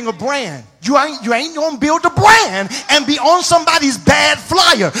building a brand. You ain't going to build a brand and be on somebody's bad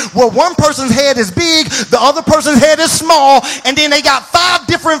flyer where one person's head is big, the other person's head is small, and then they got 5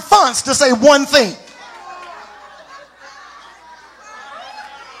 different fonts to say one thing.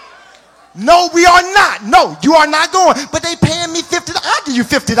 No, we are not. No, you are not going. But they paying me $50. I'll give you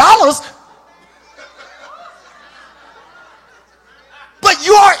 $50. But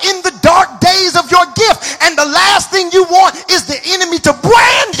you are in the dark days of your gift. And the last thing you want is the enemy to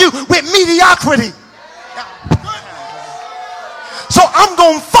brand you with mediocrity. So I'm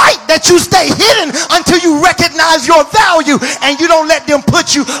going to fight that you stay hidden until you recognize your value. And you don't let them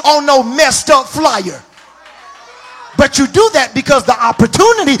put you on no messed up flyer. But you do that because the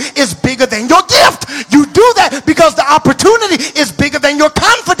opportunity is bigger than your gift. You do that because the opportunity is bigger than your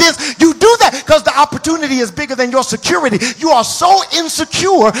confidence. You do that because the opportunity is bigger than your security. You are so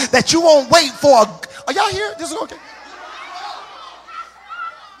insecure that you won't wait for a... Are y'all here? This is okay?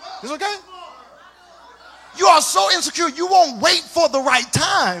 This is okay? You are so insecure you won't wait for the right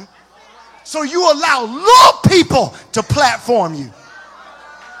time. So you allow little people to platform you.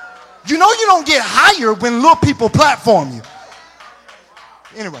 You know you don't get higher when little people platform you.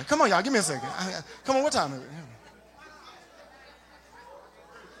 Anyway, come on, y'all. Give me a second. Come on, what time is it?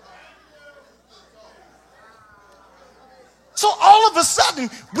 So all of a sudden,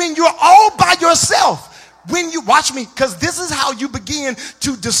 when you're all by yourself, when you watch me, because this is how you begin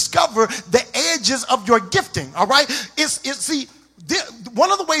to discover the edges of your gifting. All right.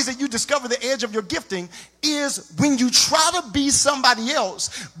 One of the ways that you discover the edge of your gifting is when you try to be somebody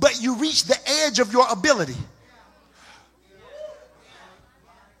else, but you reach the edge of your ability.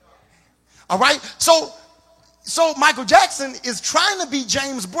 All right. So Michael Jackson is trying to be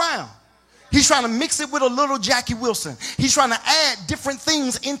James Brown. He's trying to mix it with a little Jackie Wilson. He's trying to add different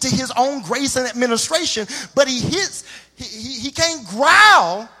things into his own grace and administration, but he can't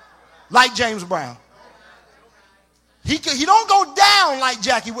growl like James Brown. He don't go down like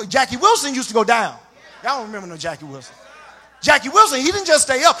Jackie Wilson used to go down. Y'all don't remember no Jackie Wilson. Jackie Wilson, he didn't just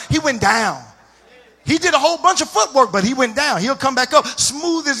stay up, he went down. He did a whole bunch of footwork, but he went down. He'll come back up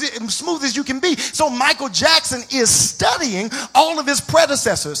smooth as you can be. So Michael Jackson is studying all of his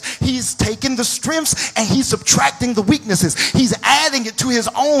predecessors. He's taking the strengths and he's subtracting the weaknesses. He's adding it to his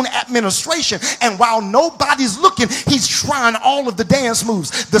own administration. And while nobody's looking, he's trying all of the dance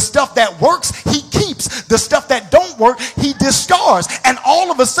moves. The stuff that works, he keeps. The stuff that don't work, he discards. And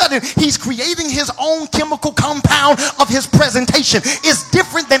all of a sudden, he's creating his own chemical compound of his presentation. It's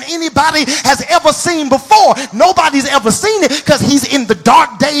different than anybody has ever seen before. Nobody's ever seen it because he's in the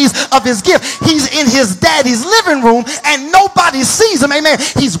dark days of his gift. He's in his daddy's living room and nobody sees him. Amen.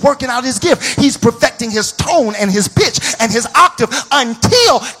 He's working out his gift. He's perfecting his tone and his pitch and his octave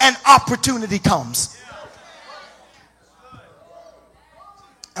until an opportunity comes.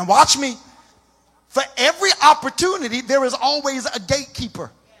 And watch me. For every opportunity, there is always a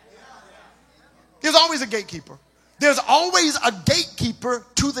gatekeeper. There's always a gatekeeper. There's always a gatekeeper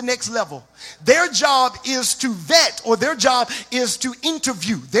to the next level. Their job is to vet, or their job is to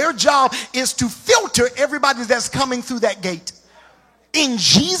interview. Their job is to filter everybody that's coming through that gate. In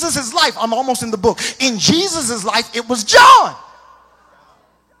Jesus' life, I'm almost in the book. In Jesus' life, it was John.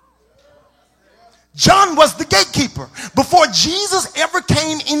 John was the gatekeeper. Before Jesus ever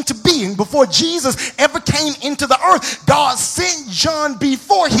came into being, before Jesus ever came into the earth, God sent John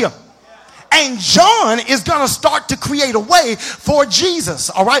before him. And John is going to start to create a way for Jesus.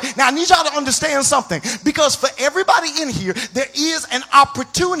 All right. Now, I need y'all to understand something, because for everybody in here, there is an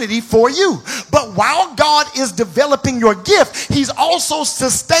opportunity for you. But while God is developing your gift, he's also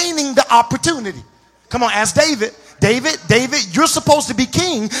sustaining the opportunity. Come on, ask David. David, you're supposed to be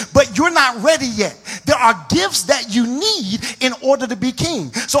king, but you're not ready yet. There are gifts that you need in order to be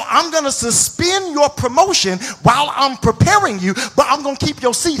king. So I'm going to suspend your promotion while I'm preparing you, but I'm going to keep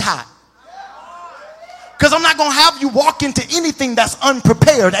your seat high. Because I'm not going to have you walk into anything that's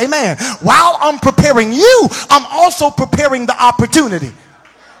unprepared. Amen. While I'm preparing you, I'm also preparing the opportunity.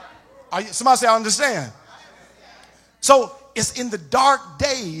 Somebody say, I understand. So it's in the dark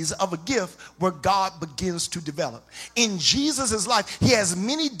days of a gift where God begins to develop. In Jesus' life, he has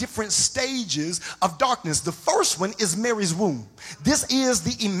many different stages of darkness. The first one is Mary's womb. This is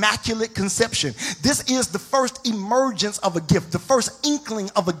the immaculate conception. This is the first emergence of a gift, the first inkling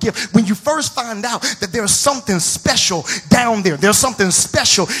of a gift. When you first find out that there's something special down there, there's something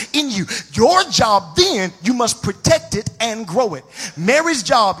special in you. Your job then, you must protect it and grow it. Mary's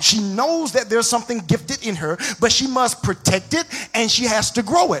job, she knows that there's something gifted in her, but she must protect it and she has to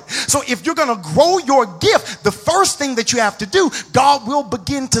grow it. So if you're going to grow your gift, the first thing that you have to do, God will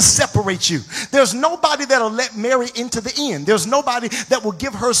begin to separate you. There's nobody that'll let Mary into the end. There's nobody that will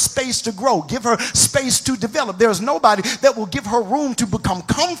give her space to grow, give her space to develop. There's nobody that will give her room to become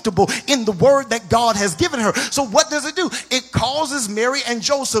comfortable in the word that God has given her. So what does it do? It causes Mary and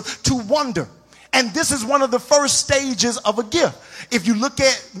Joseph to wonder. And this is one of the first stages of a gift. If you look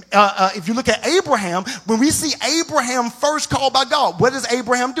at Abraham, when we see Abraham first called by God, what is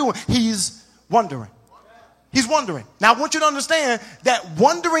Abraham doing? He's wondering. He's wondering. Now, I want you to understand that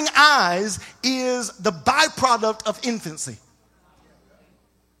wondering eyes is the byproduct of infancy.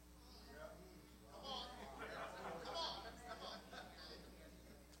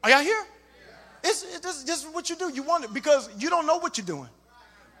 Are y'all here? This is what you do. You wonder because you don't know what you're doing.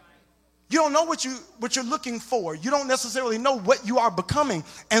 You don't know what you're looking for. You don't necessarily know what you are becoming.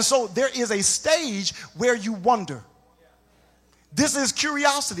 And so there is a stage where you wonder. This is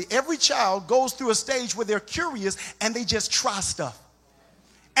curiosity. Every child goes through a stage where they're curious and they just try stuff.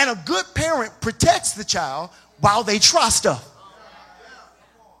 And a good parent protects the child while they try stuff.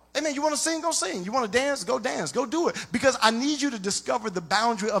 Amen. You want to sing? Go sing. You want to dance? Go dance. Go do it. Because I need you to discover the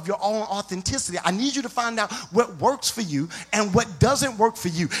boundary of your own authenticity. I need you to find out what works for you and what doesn't work for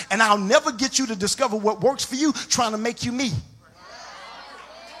you. And I'll never get you to discover what works for you trying to make you me.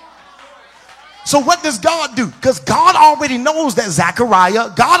 So what does God do? Because God already knows that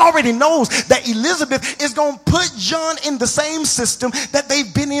Zechariah, God already knows that Elizabeth is going to put John in the same system that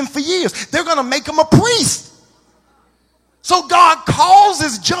they've been in for years. They're going to make him a priest. So God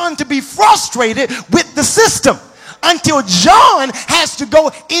causes John to be frustrated with the system until John has to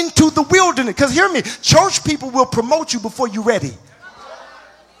go into the wilderness. Because hear me, church people will promote you before you're ready.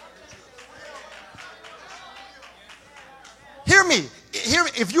 Hear me.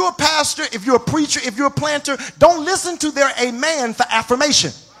 If you're a pastor, if you're a preacher, if you're a planter, don't listen to their amen for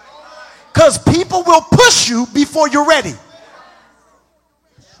affirmation. Because people will push you before you're ready.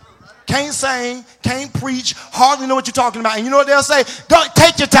 Can't sing, can't preach, hardly know what you're talking about. And you know what they'll say? Go,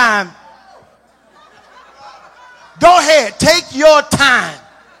 take your time. Go ahead, take your time.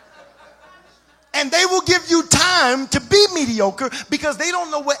 And they will give you time to be mediocre because they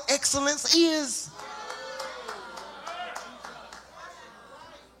don't know what excellence is.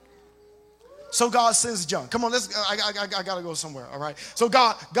 So God sends John. Come on, I gotta go somewhere, all right? So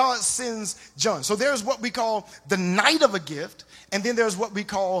God sends John. So there's what we call the night of a gift, and then there's what we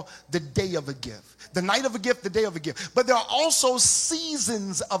call the day of a gift. The night of a gift, the day of a gift. But there are also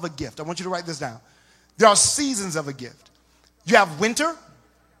seasons of a gift. I want you to write this down. There are seasons of a gift. You have winter.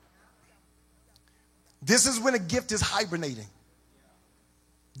 This is when a gift is hibernating.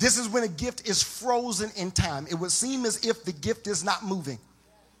 This is when a gift is frozen in time. It would seem as if the gift is not moving.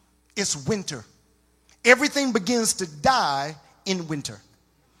 It's winter. Everything begins to die in winter.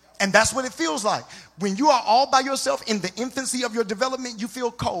 And that's what it feels like. When you are all by yourself in the infancy of your development, you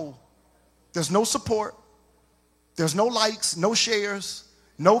feel cold. There's no support. There's no likes, no shares,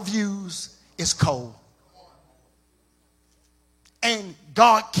 no views. It's cold. And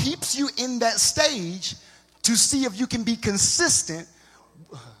God keeps you in that stage to see if you can be consistent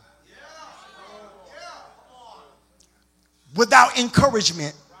without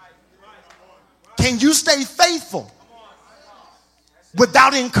encouragement. Can you stay faithful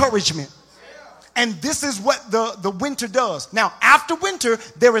without encouragement? And this is what the winter does. Now, after winter,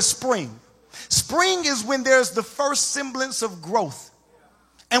 there is spring. Spring is when there's the first semblance of growth.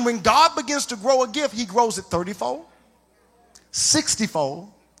 And when God begins to grow a gift, he grows it 30-fold,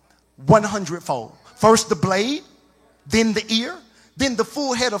 60-fold, 100-fold. First the blade, then the ear, then the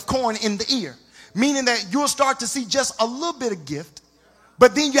full head of corn in the ear. Meaning that you'll start to see just a little bit of gift.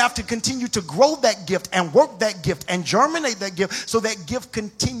 But then you have to continue to grow that gift and work that gift and germinate that gift so that gift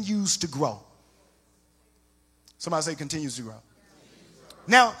continues to grow. Somebody say continues to grow.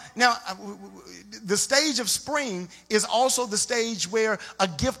 Now, the stage of spring is also the stage where a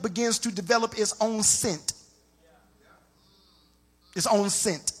gift begins to develop its own scent. Its own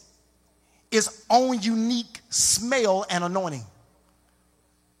scent. Its own unique smell and anointing.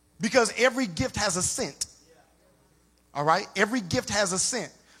 Because every gift has a scent. All right? Every gift has a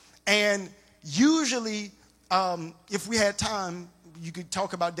scent. And usually, if we had time, you could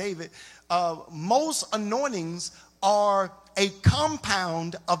talk about David. Most anointings are a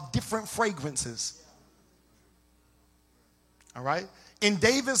compound of different fragrances. All right? In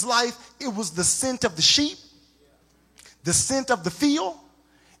David's life, it was the scent of the sheep, the scent of the field,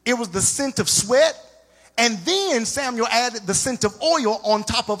 it was the scent of sweat, and then Samuel added the scent of oil on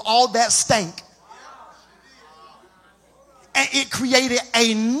top of all that stank. And it created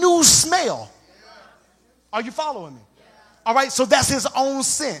a new smell. Are you following me? All right, so that's his own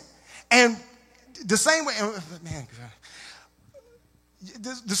scent. And the same way, man,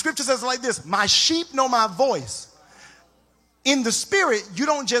 the scripture says it like this: my sheep know my voice. In the spirit, you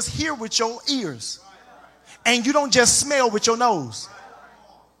don't just hear with your ears, and you don't just smell with your nose.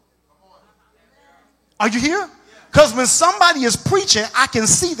 Are you here? Because when somebody is preaching, I can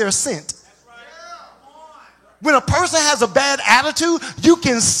see their scent. When a person has a bad attitude, you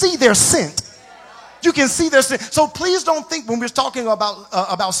can see their scent. You can see their scent. So please don't think when we're talking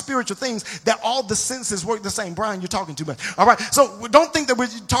about spiritual things that all the senses work the same. Brian, you're talking too much. All right. So don't think that we're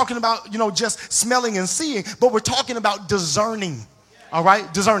talking about, just smelling and seeing, but we're talking about discerning. All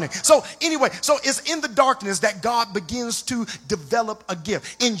right, discerning. So anyway, so it's in the darkness that God begins to develop a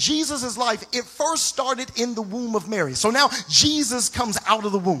gift. In Jesus's life, it first started in the womb of Mary. So now Jesus comes out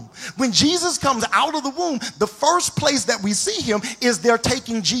of the womb. When Jesus comes out of the womb, the first place that we see him is they're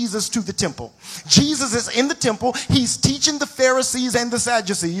taking Jesus to the temple. Jesus is in the temple. He's teaching the Pharisees and the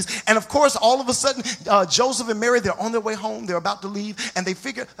Sadducees. And of course, all of a sudden, Joseph and Mary, they're on their way home. They're about to leave. And they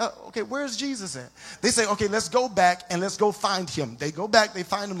figure, okay, where's Jesus at? They say, okay, let's go back and let's go find him. They go go back. They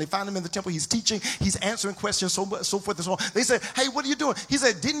find him in the temple. He's teaching. He's answering questions, so forth and so on. They said, hey, what are you doing? He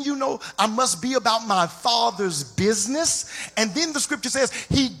said, didn't you know I must be about my father's business? And then the scripture says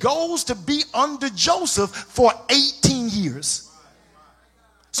he goes to be under Joseph for 18 years.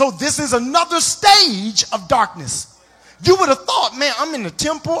 So this is another stage of darkness. You would have thought, man, I'm in the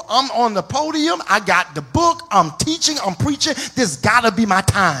temple, I'm on the podium, I got the book, I'm teaching, I'm preaching. This gotta be my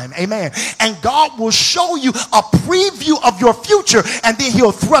time. Amen. And God will show you a preview of your future, and then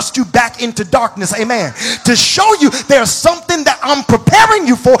he'll thrust you back into darkness. Amen. To show you there's something that I'm preparing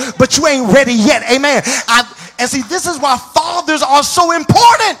you for, but you ain't ready yet. Amen. And see, this is why fathers are so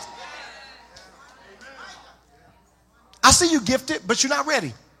important. I see you gifted, but you're not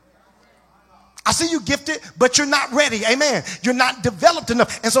ready. I see you gifted, but you're not ready. Amen. You're not developed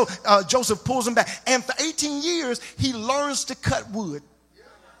enough. And so Joseph pulls him back. And for 18 years, he learns to cut wood.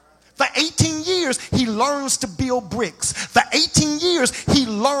 For 18 years, he learns to build bricks. For 18 years, he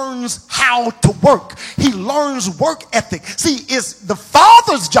learns how to work. He learns work ethic. See, it's the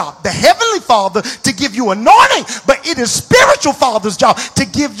Father's job, the Heavenly Father, to give you anointing, but it is spiritual Father's job to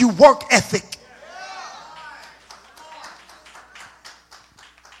give you work ethic.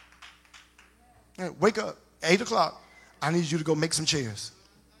 Wake up, 8 o'clock. I need you to go make some chairs.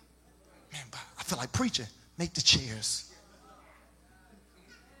 Man, I feel like preaching. Make the chairs.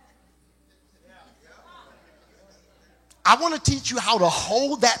 I want to teach you how to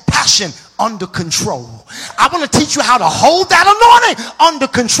hold that passion under control. I want to teach you how to hold that anointing under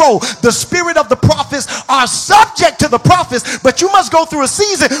control. The spirit of the prophets are subject to the prophets, but you must go through a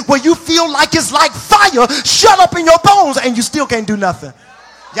season where you feel like it's like fire shut up in your bones and you still can't do nothing.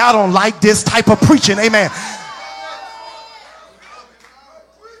 Y'all don't like this type of preaching. Amen.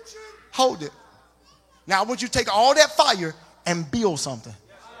 Hold it. Now I want you to take all that fire and build something.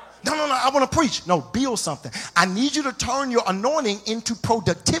 No, I want to preach. No, build something. I need you to turn your anointing into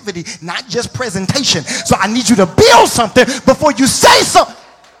productivity, not just presentation. So I need you to build something before you say something.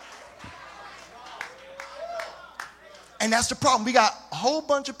 And that's the problem. We got a whole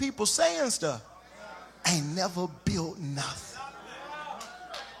bunch of people saying stuff. Ain't never built nothing.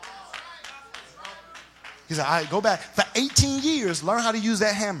 He said, all right, go back. For 18 years, learn how to use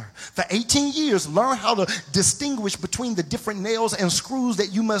that hammer. For 18 years, learn how to distinguish between the different nails and screws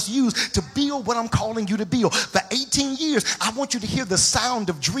that you must use to build what I'm calling you to build. For 18 years, I want you to hear the sound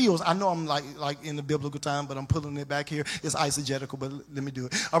of drills. I know I'm like in the biblical time, but I'm pulling it back here. It's eisegetical, but let me do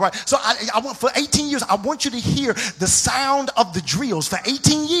it. All right. So I want, for 18 years, I want you to hear the sound of the drills. For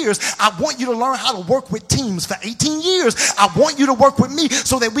 18 years, I want you to learn how to work with teams. For 18 years, I want you to work with me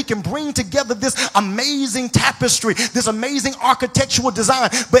so that we can bring together this amazing tapestry, this amazing architectural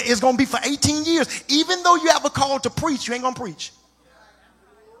design. But it's going to be for 18 years. Even though you have a call to preach, you ain't going to preach.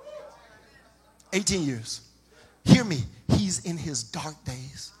 18 years. Hear me. He's in his dark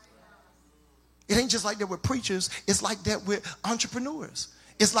days. It ain't just like that with preachers. It's like that with entrepreneurs.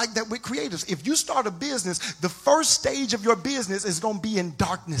 It's like that with creators. If you start a business, the first stage of your business is going to be in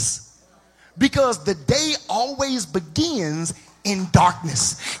darkness. Because the day always begins in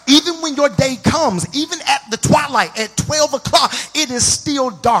darkness. Even when your day comes, even at the twilight, at 12 o'clock, it is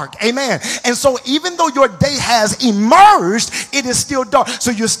still dark. Amen. And so even though your day has emerged, it is still dark. So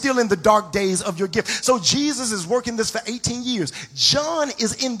you're still in the dark days of your gift. So Jesus is working this for 18 years. John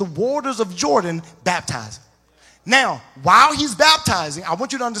is in the waters of Jordan baptizing. Now, while he's baptizing, I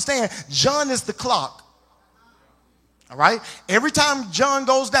want you to understand, John is the clock. All right? Every time John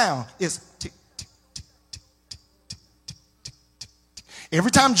goes down, it's tick. Every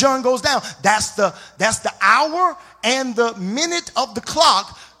time John goes down, that's the hour and the minute of the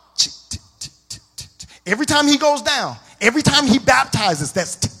clock. Every time he goes down, every time he baptizes,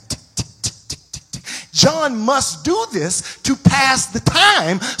 that's tick, tick, tick, tick, tick, tick, tick. John must do this to pass the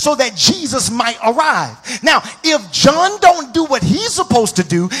time so that Jesus might arrive. Now, if John don't do what he's supposed to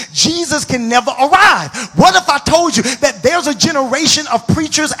do, Jesus can never arrive. What if I told you that there's a generation of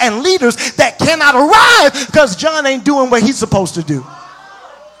preachers and leaders that cannot arrive because John ain't doing what he's supposed to do?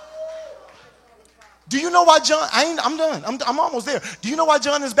 Do you know why John, I'm done. I'm almost there. Do you know why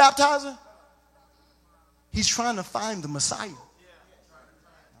John is baptizing? He's trying to find the Messiah.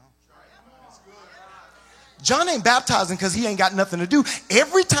 John ain't baptizing because he ain't got nothing to do.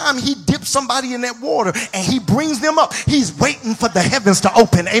 Every time he dips somebody in that water and he brings them up, he's waiting for the heavens to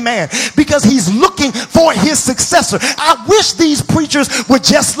open. Amen. Because he's looking for his successor. I wish these preachers were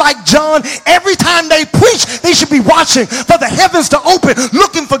just like John. Every time they preach, they should be watching for the heavens to open,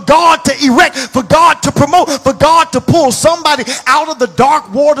 looking for God to erect, for God to promote, for God to pull somebody out of the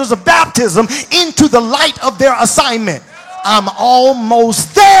dark waters of baptism into the light of their assignment. I'm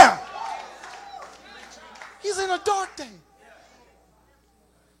almost there. He's in a dark day.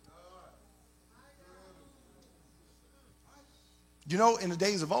 You know, in the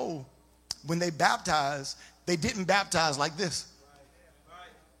days of old, when they baptized, they didn't baptize like this.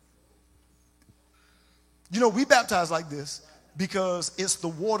 You know, we baptize like this because it's the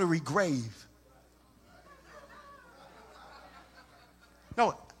watery grave.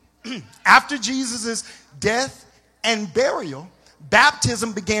 No, after Jesus' death and burial,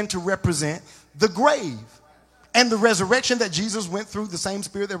 baptism began to represent the grave and the resurrection that Jesus went through. The same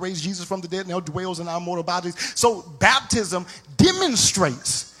spirit that raised Jesus from the dead now dwells in our mortal bodies. So baptism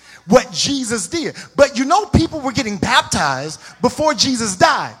demonstrates what Jesus did. But you know, people were getting baptized before Jesus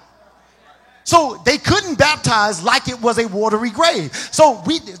died. So they couldn't baptize like it was a watery grave. So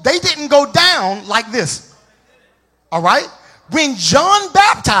they didn't go down like this. All right? When John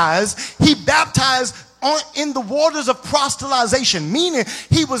baptized, he baptized in the waters of proselytization, meaning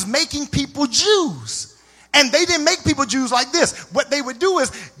he was making people Jews. And they didn't make people Jews like this. What they would do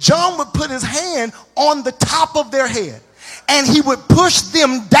is John would put his hand on the top of their head, and he would push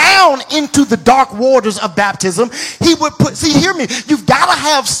them down into the dark waters of baptism. He would hear me, you've got to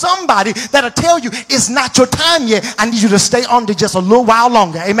have somebody that'll tell you it's not your time yet. I need you to stay under just a little while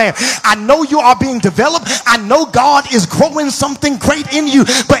longer. Amen. I know you are being developed. I know God is growing something great in you,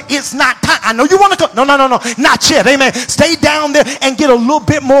 but it's not time. I know you want to go. No, not yet. Amen. Stay down there and get a little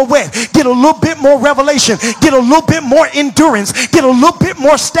bit more wet. Get a little bit more revelation. Get a little bit more endurance. Get a little bit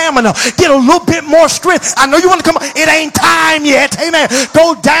more stamina. Get a little bit more strength. I know you want to come. It ain't time yet. Amen.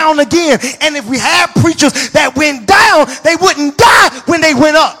 Go down again. And if we had preachers that went down, they wouldn't die when they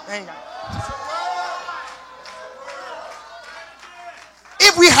went up.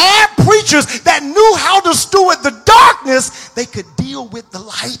 If we had preachers that knew how to steward the darkness, they could deal with the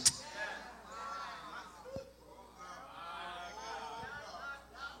light.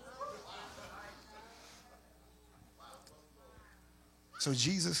 So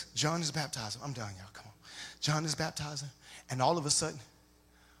John is baptizing. I'm done, y'all. Come on. John is baptizing, and all of a sudden,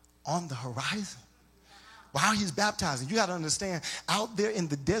 on the horizon, while he's baptizing, you got to understand, out there in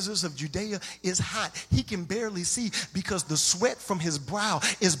the deserts of Judea, it's hot. He can barely see because the sweat from his brow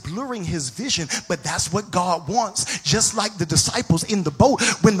is blurring his vision. But that's what God wants. Just like the disciples in the boat,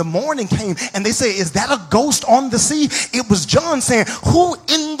 when the morning came and they say, is that a ghost on the sea? It was John saying, who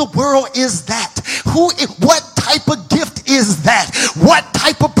in the world is that? What type of gift is that? What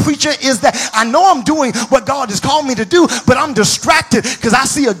type of preacher is that? I know I'm doing what God has called me to do, but I'm distracted because I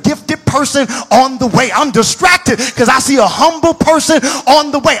see a gifted person on the way. I'm distracted because I see a humble person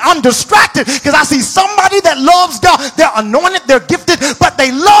on the way. I'm distracted because I see somebody that loves God. They're anointed, they're gifted, but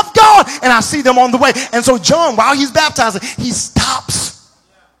they love God, and I see them on the way. And so John, while he's baptizing, he stops.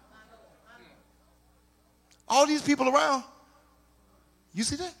 All these people around, you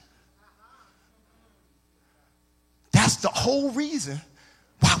see that? That's the whole reason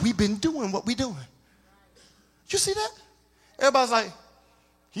why we've been doing what we're doing. You see that? Everybody's like,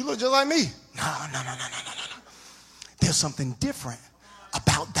 he look just like me. No. There's something different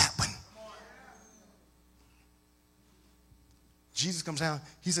about that one. Jesus comes down.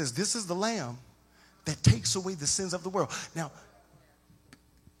 He says, this is the Lamb that takes away the sins of the world. Now,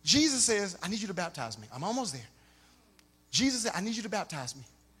 Jesus says, I need you to baptize me. I'm almost there. Jesus said, I need you to baptize me.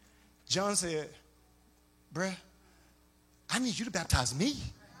 John said, bruh, I need you to baptize me.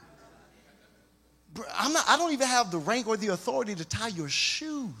 I don't even have the rank or the authority to tie your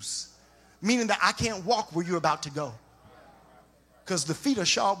shoes, meaning that I can't walk where you're about to go. Because the feet are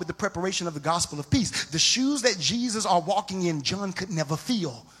shod with the preparation of the gospel of peace. The shoes that Jesus are walking in, John could never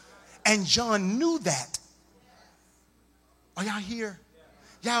feel. And John knew that. Are y'all here?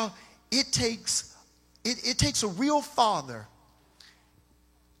 Y'all, it takes a real father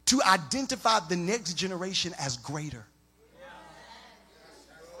to identify the next generation as greater.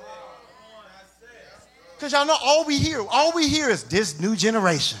 Because y'all know all we hear is this new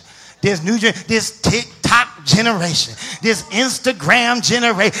generation, this TikTok generation, this Instagram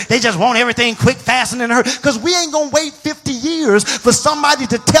generation. They just want everything quick, fast, and in a hurry. Because we ain't going to wait 50 years for somebody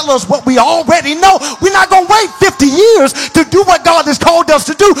to tell us what we already know. We're not going to wait 50 years to do what God has called us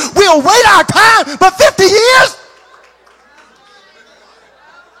to do. We'll wait our time, but 50 years?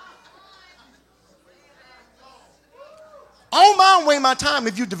 I don't mind waiting my time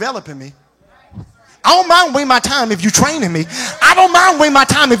if you're developing me. I don't mind waiting my time if you're training me. I don't mind waiting my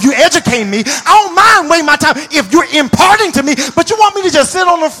time if you're educating me. I don't mind waiting my time if you're imparting to me. But you want me to just sit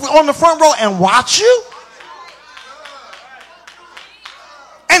on the front row and watch you?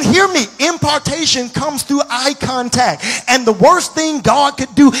 And hear me, impartation comes through eye contact. And the worst thing God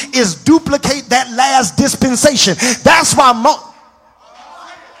could do is duplicate that last dispensation. That's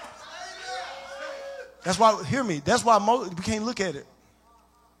why hear me, that's why we can't look at it.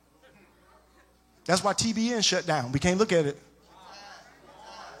 That's why TBN shut down. We can't look at it.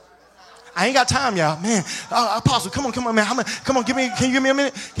 I ain't got time, y'all. Man, Apostle, come on, man. Come on, can you give me a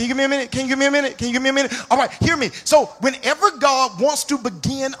minute? Can you give me a minute? Can you give me a minute? Can you give me a minute? All right, hear me. So whenever God wants to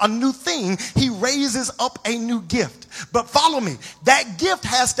begin a new thing, he raises up a new gift. But follow me. That gift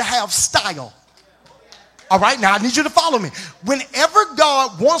has to have style. All right, now I need you to follow me. Whenever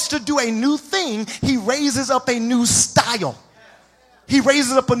God wants to do a new thing, he raises up a new style. He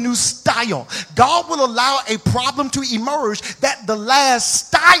raises up a new style. God will allow a problem to emerge that the last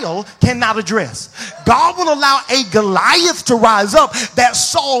style cannot address. God will allow a Goliath to rise up that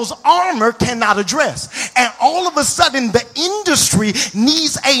Saul's armor cannot address. And all of a sudden, the industry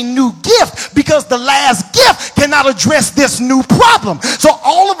needs a new gift because the last gift cannot address this new problem. So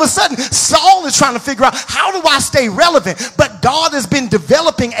all of a sudden, Saul is trying to figure out, how do I stay relevant? But God has been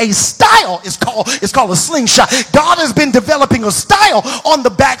developing a style. It's called a slingshot. God has been developing a style on the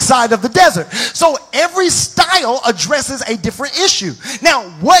backside of the desert. So every style addresses a different issue. Now,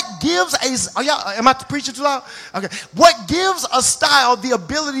 what gives am I preaching too loud? Okay. What gives a style the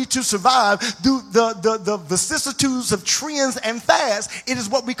ability to survive through the vicissitudes of trends and fads? It is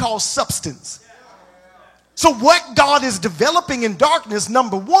what we call substance. So what God is developing in darkness,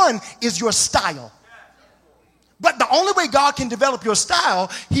 number one, is your style. But the only way God can develop your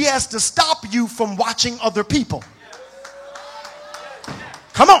style, he has to stop you from watching other people.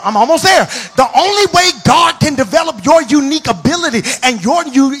 Come on, I'm almost there. The only way God can develop your unique ability and your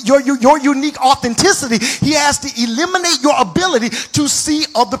unique authenticity, he has to eliminate your ability to see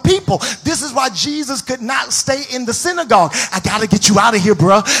other people. This is why Jesus could not stay in the synagogue. I got to get you out of here,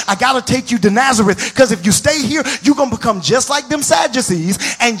 bro. I got to take you to Nazareth, because if you stay here, you're going to become just like them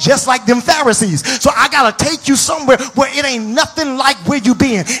Sadducees and just like them Pharisees. So I got to take you somewhere where it ain't nothing like where you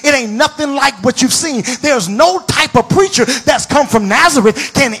been. It ain't nothing like what you've seen. There's no type of preacher that's come from Nazareth.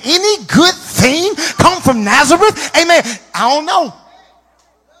 Can any good thing come from Nazareth? Amen. I don't know.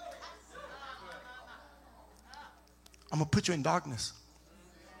 I'm going to put you in darkness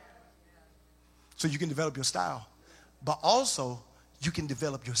so you can develop your style, but also you can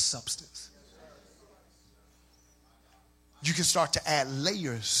develop your substance. You can start to add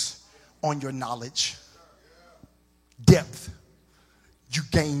layers on your knowledge, depth. You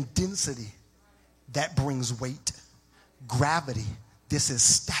gain density. That brings weight, gravity. This is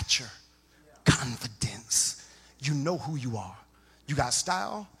stature, confidence. You know who you are. You got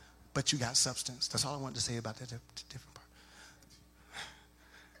style, but you got substance. That's all I wanted to say about that different part.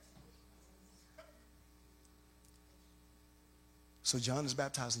 So John is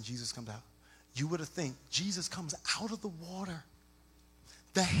baptized and Jesus comes out. You would have think Jesus comes out of the water.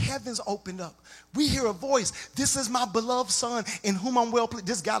 The heavens opened up. We hear a voice. This is my beloved son in whom I'm well pleased.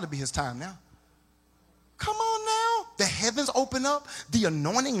 This got to be his time now. Come on now. The heavens open up. The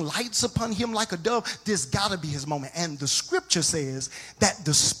anointing lights upon him like a dove. This got to be his moment. And the scripture says that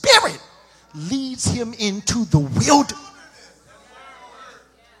the Spirit leads him into the wilderness.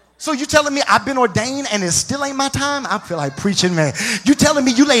 So you telling me I've been ordained and it still ain't my time? I feel like preaching, man. You telling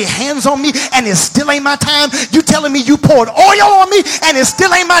me you lay hands on me and it still ain't my time? You telling me you poured oil on me and it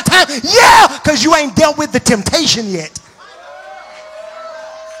still ain't my time? Yeah, because you ain't dealt with the temptation yet.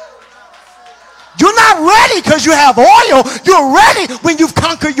 You're not ready because you have oil. You're ready when you've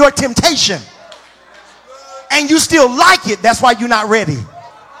conquered your temptation. And you still like it. That's why you're not ready.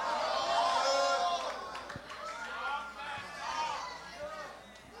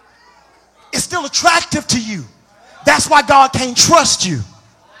 It's still attractive to you. That's why God can't trust you.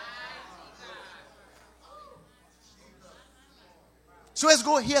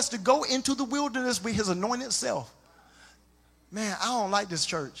 So he has to go into the wilderness with his anointed self. Man, I don't like this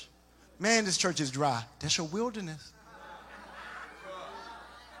church. Man, this church is dry. That's your wilderness.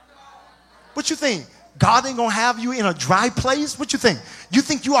 What you think? God ain't gonna have you in a dry place? What you think? You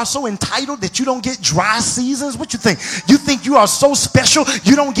think you are so entitled that you don't get dry seasons? What you think? You think you are so special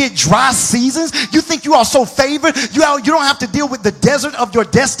you don't get dry seasons? You think you are so favored you don't have to deal with the desert of your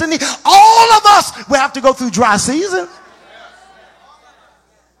destiny? All of us will have to go through dry seasons.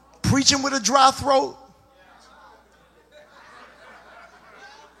 Preaching with a dry throat.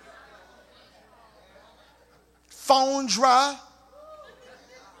 Phone dry.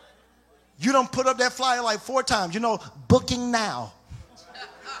 You done put up that flyer like 4 times. You know, booking now.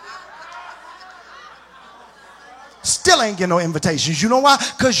 Still ain't getting no invitations. You know why?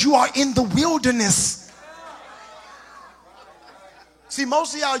 Because you are in the wilderness. See,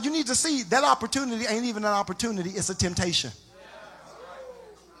 most of y'all, you need to see that opportunity ain't even an opportunity. It's a temptation.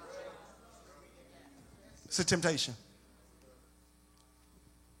 It's a temptation.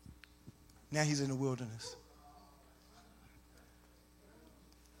 Now he's in the wilderness.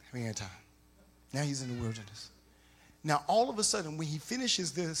 We ain't time. Now he's in the wilderness. Now, all of a sudden, when he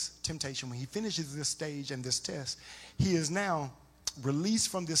finishes this temptation, when he finishes this stage and this test, he is now released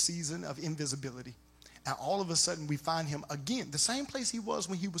from this season of invisibility. And all of a sudden, we find him again, the same place he was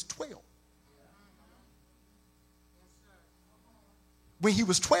when he was 12. When he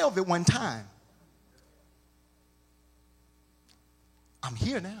was 12 at one time. I'm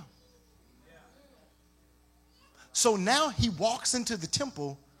here now. So now he walks into the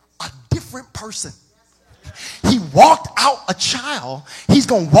temple a different person. He walked out a child, he's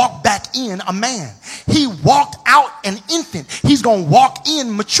going to walk back in a man. He walked out an infant, he's going to walk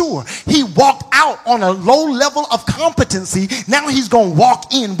in mature. He walked out on a low level of competency, now he's going to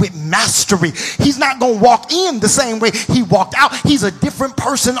walk in with mastery. He's not going to walk in the same way he walked out. He's a different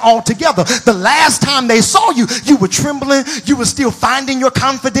person altogether. The last time they saw you, you were trembling, you were still finding your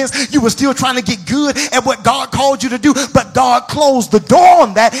confidence, you were still trying to get good at what God called you to do, but God closed the door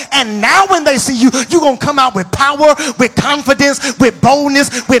on that. And now when they see you, you're going to come out with power, with confidence, with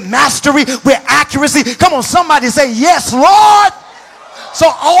boldness, with mastery, with accuracy. Come on, somebody say, yes, Lord. So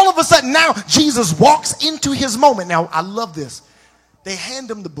all of a sudden now Jesus walks into his moment. Now I love this. They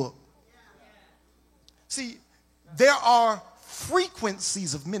hand him the book. See, there are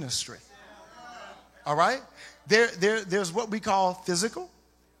frequencies of ministry. All right? There's what we call physical.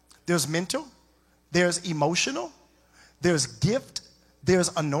 There's mental. There's emotional. There's gift.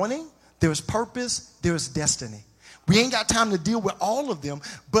 There's anointing. There's purpose, there's destiny. We ain't got time to deal with all of them,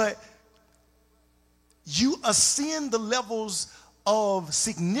 but you ascend the levels of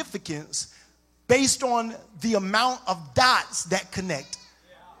significance based on the amount of dots that connect.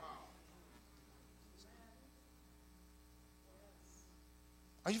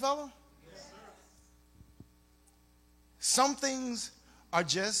 Are you following? Some things are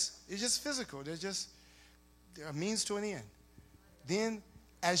it's just physical. They're a means to an end. Then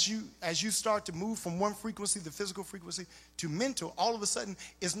as you start to move from one frequency, the physical frequency, to mental, all of a sudden,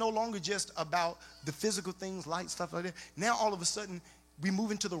 it's no longer just about the physical things, light, stuff like that. Now, all of a sudden, we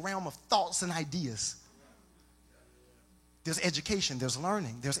move into the realm of thoughts and ideas. There's education, there's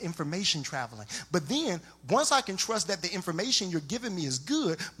learning, there's information traveling. But then, once I can trust that the information you're giving me is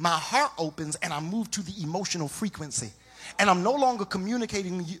good, my heart opens and I move to the emotional frequency. And I'm no longer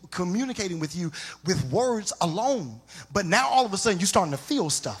communicating with you with words alone. But now all of a sudden you're starting to feel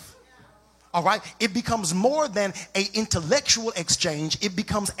stuff. All right? It becomes more than an intellectual exchange. It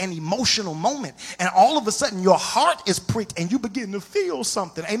becomes an emotional moment. And all of a sudden your heart is pricked and you begin to feel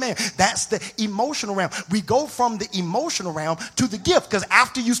something. Amen. That's the emotional realm. We go from the emotional realm to the gift, because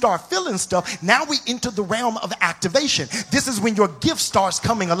after you start feeling stuff, now we enter the realm of activation. This is when your gift starts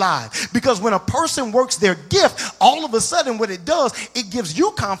coming alive. Because when a person works their gift, all of a sudden what it does, it gives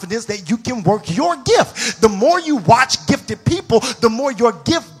you confidence that you can work your gift. The more you watch gifted people, the more your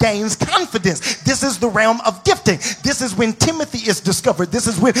gift gains confidence. This is the realm of gifting. This is when Timothy is discovered. This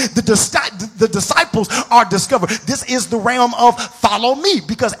is when the disciples are discovered. This is the realm of follow me,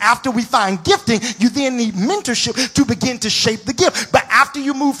 because after we find gifting, you then need mentorship to begin to shape the gift. But after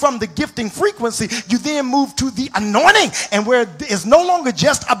you move from the gifting frequency, you then move to the anointing, and where it's no longer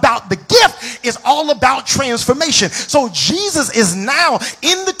just about the gift, it's all about transformation. So Jesus is now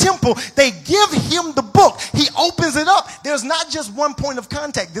in the temple. They give him the book. He opens it up. There's not just one point of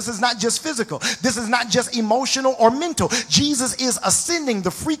contact. This is not just physical. This is not just emotional or mental. Jesus is ascending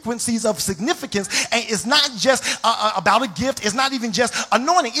the frequencies of significance, and it's not just about a gift. It's not even just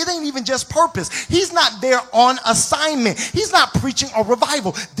anointing. It ain't even just purpose. He's not there on assignment. He's not preaching a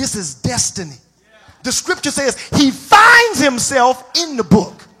revival. This is destiny. The scripture says he finds himself in the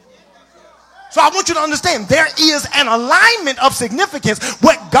book. So I want you to understand, there is an alignment of significance.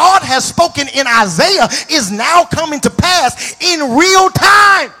 What God has spoken in Isaiah is now coming to pass in real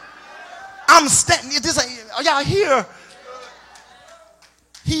time. I'm standing. Y'all hear?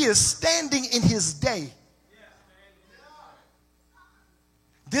 He is standing in his day.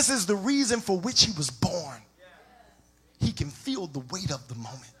 This is the reason for which he was born. He can feel the weight of the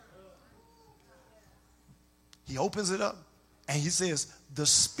moment. He opens it up and he says, the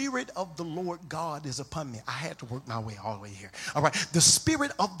Spirit of the Lord God is upon me. I had to work my way all the way here. All right. The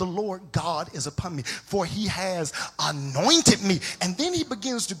Spirit of the Lord God is upon me, for he has anointed me. And then he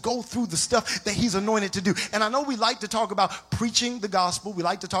begins to go through the stuff that he's anointed to do. And I know we like to talk about preaching the gospel. We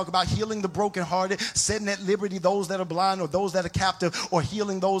like to talk about healing the brokenhearted, setting at liberty those that are blind or those that are captive, or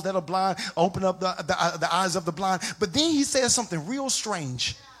healing those that are blind, open up the eyes of the blind. But then he says something real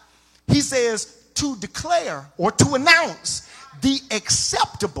strange. He says to declare or to announce the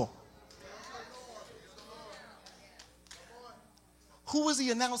acceptable. Who is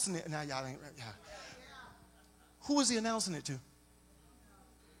he announcing it? Now, y'all ain't. Who is he announcing it to?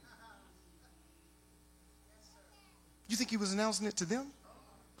 You think he was announcing it to them?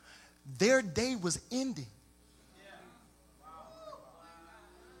 Their day was ending.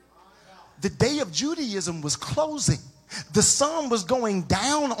 The day of Judaism was closing. The sun was going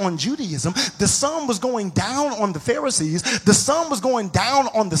down on Judaism. The sun was going down on the Pharisees. The sun was going down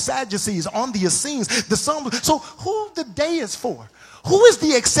on the Sadducees, on the Essenes. So who the day is for? Who is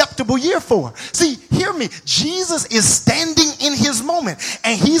the acceptable year for? See, hear me. Jesus is standing in his moment,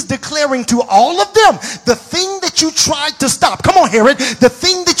 and he's declaring to all of them, the thing that you tried to stop. Come on, Herod. The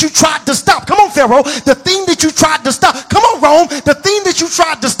thing that you tried to stop. Come on, Pharaoh. The thing that you tried to stop. Come on, Rome. The thing that you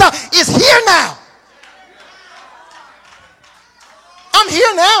tried to stop is here now. I'm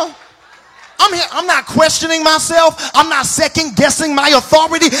here now. I'm here. I'm not questioning myself. I'm not second guessing my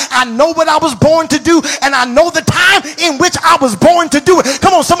authority. I know what I was born to do, and I know the time in which I was born to do it.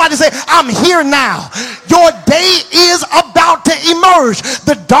 Come on, somebody say, I'm here now. Your day is about to emerge.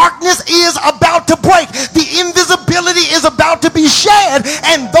 The darkness is about to break. The invisibility is about to be shed,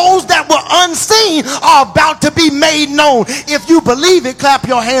 and those that were unseen are about to be made known. If you believe it, clap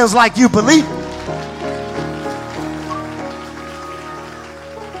your hands like you believe it.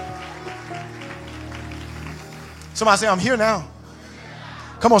 Somebody say, I'm here now.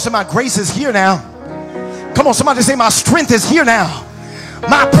 Come on, say, my grace is here now. Come on, somebody say, my strength is here now.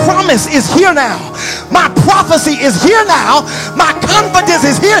 My promise is here now. My prophecy is here now. My confidence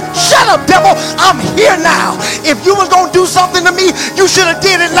is here. Shut up, devil. I'm here now. If you was going to do something to me, you should have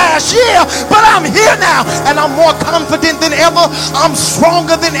did it last year. But I'm here now. And I'm more confident than ever. I'm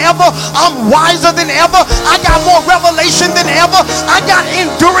stronger than ever. I'm wiser than ever. I got more revelation than ever. I got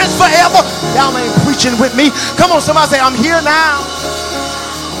endurance forever. Y'all ain't preaching with me. Come on, somebody say, I'm here now.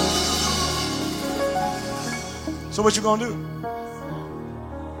 So what you going to do?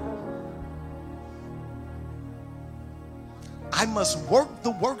 I must work the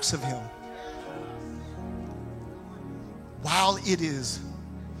works of him while it is.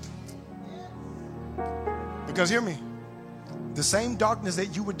 Because hear me, the same darkness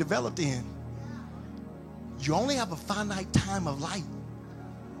that you were developed in, you only have a finite time of light.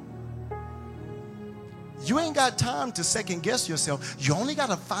 You ain't got time to second guess yourself. You only got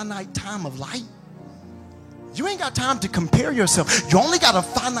a finite time of light. You ain't got time to compare yourself. You only got a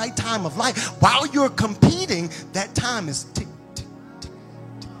finite time of light. While you're competing, that time is tick.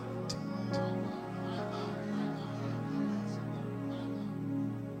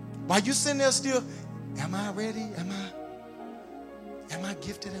 While you sitting there still, am I ready? Am I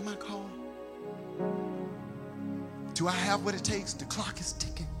gifted? Am I called? Do I have what it takes? The clock is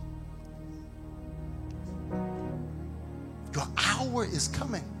ticking. Your hour is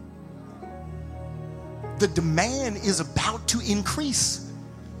coming. The demand is about to increase.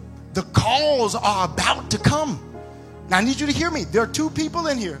 The calls are about to come. Now I need you to hear me. There are two people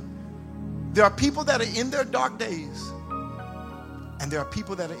in here. There are people that are in their dark days. And there are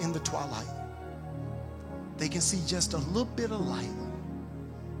people that are in the twilight. They can see just a little bit of light.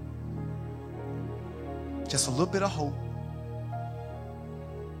 Just a little bit of hope.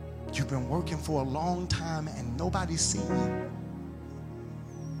 You've been working for a long time and nobody's seen you.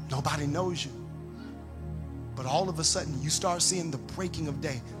 Nobody knows you. But all of a sudden you start seeing the breaking of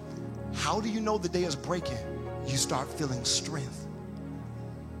day. How do you know the day is breaking? You start feeling strength.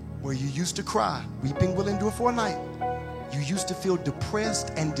 Where you used to cry, weeping will endure for a night. You used to feel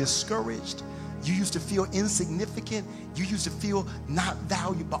depressed and discouraged. You used to feel insignificant. You used to feel not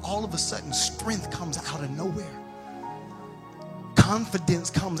valued. But all of a sudden, strength comes out of nowhere. Confidence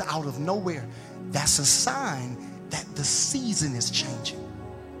comes out of nowhere. That's a sign that the season is changing.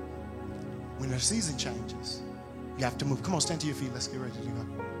 When the season changes, you have to move. Come on, stand to your feet. Let's get ready to go.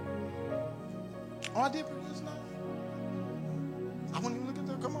 Oh, I did pretty good now. I wouldn't even look at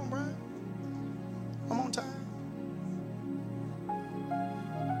that. Come on, Brian. I'm on time.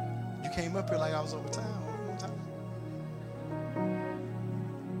 You came up here like I was over time. I'm on time.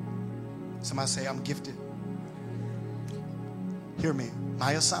 Somebody say, I'm gifted. Hear me.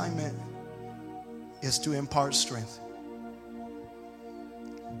 My assignment is to impart strength.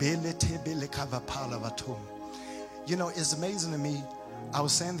 You know, it's amazing to me. I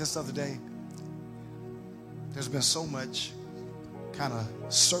was saying this the other day. There's been so much kind of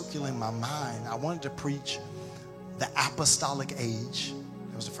circling my mind. I wanted to preach the apostolic age.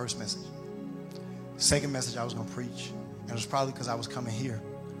 That was the first message. Second message I was going to preach, and it was probably because I was coming here.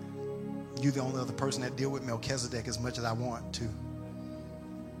 You're the only other person that deal with Melchizedek as much as I want to.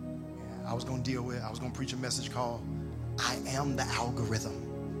 Yeah, I was going to preach a message called I Am the Algorithm.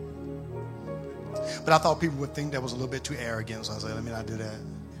 But I thought people would think that was a little bit too arrogant, so I was like, let me not do that.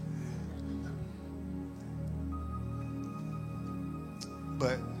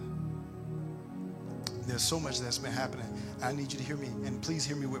 But There's so much that's been happening. I need you to hear me, and please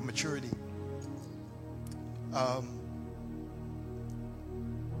hear me with maturity.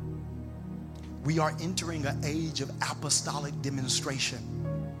 We are entering an age of apostolic demonstration.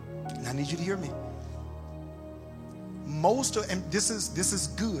 And I need you to hear me. And this is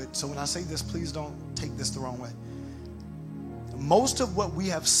good. So when I say this, please don't take this the wrong way. Most of what we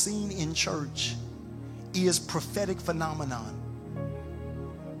have seen in church is prophetic phenomenon,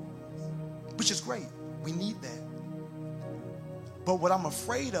 which is great. We need that. But what I'm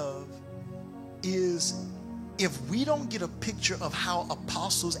afraid of is if we don't get a picture of how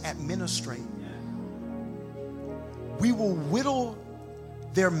apostles administrate, we will whittle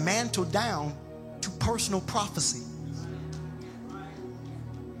their mantle down to personal prophecy.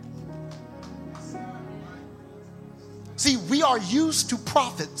 See, we are used to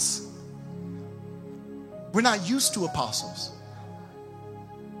prophets. We're not used to apostles.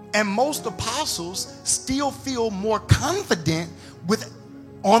 And most apostles still feel more confident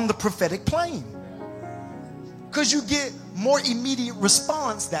on the prophetic plane, because you get more immediate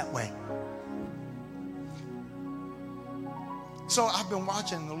response that way. So I've been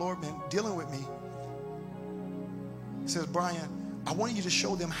watching, the Lord been dealing with me. He says, Brian, I want you to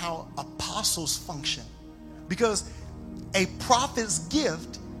show them how apostles function. Because a prophet's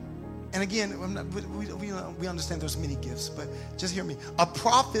gift, and again, we understand there's many gifts, but just hear me. A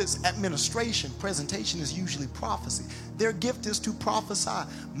prophet's administration, presentation is usually prophecy. Their gift is to prophesy.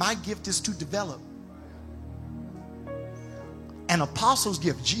 My gift is to develop. An apostle's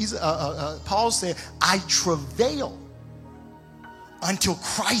gift, Paul said, I travail until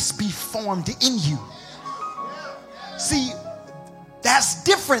Christ be formed in you. See, that's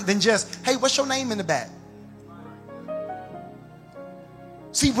different than just, hey, what's your name in the back?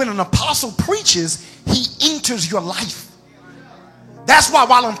 See, when an apostle preaches, he enters your life. That's why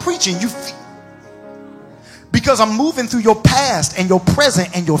while I'm preaching, you feel, because I'm moving through your past and your present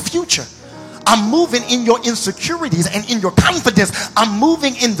and your future. I'm moving in your insecurities and in your confidence. I'm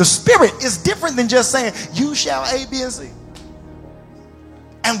moving in the spirit. It's different than just saying, you shall A, B, and C.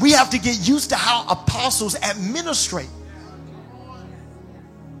 And we have to get used to how apostles administrate.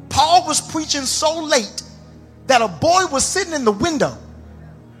 Paul was preaching so late that a boy was sitting in the window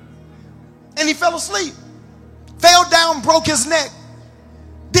and he fell asleep, fell down, broke his neck.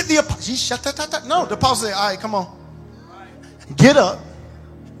 Did the apostle? No, the apostle said, all right, come on, get up.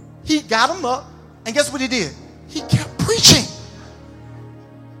 He got him up, and guess what he did? He kept preaching.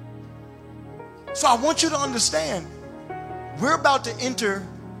 So I want you to understand, we're about to enter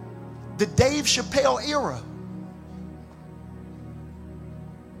the Dave Chappelle era.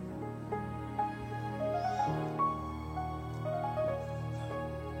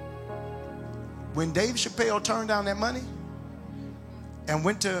 When Dave Chappelle turned down that money and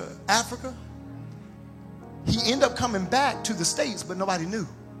went to Africa, he ended up coming back to the States, but nobody knew.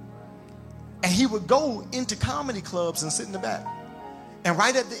 And he would go into comedy clubs and sit in the back. And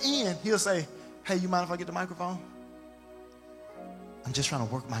right at the end, he'll say, hey, you mind if I get the microphone? I'm just trying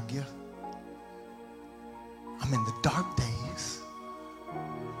to work my gift. I'm in the dark days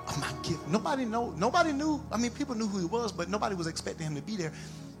of my gift. Nobody knew. I mean, people knew who he was, but nobody was expecting him to be there.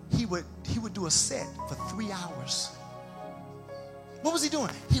 He would do a set for 3 hours. What was he doing?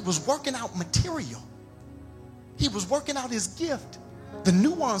 He was working out material. He was working out his gift, the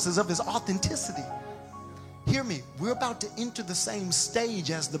nuances of his authenticity. Hear me. We're about to enter the same stage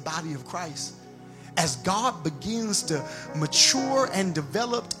as the body of Christ. As God begins to mature and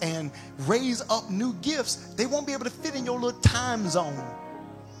develop and raise up new gifts, they won't be able to fit in your little time zone.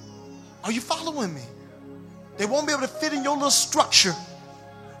 Are you following me? They won't be able to fit in your little structure.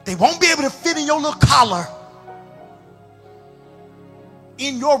 They won't be able to fit in your little collar,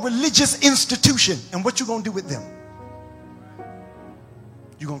 in your religious institution. And what you going to do with them?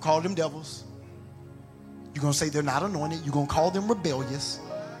 You're going to call them devils. You're going to say they're not anointed. You're going to call them rebellious.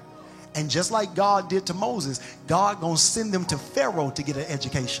 And just like God did to Moses, God going to send them to Pharaoh to get an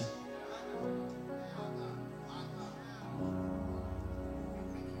education.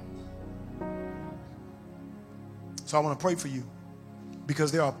 So I want to pray for you,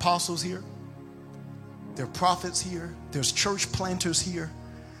 because there are apostles here, there are prophets here, there's church planters here.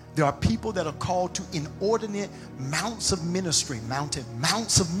 There are people that are called to inordinate mounts of ministry,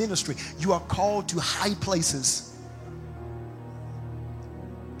 mounts of ministry. You are called to high places.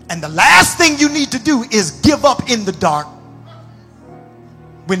 And the last thing you need to do is give up in the dark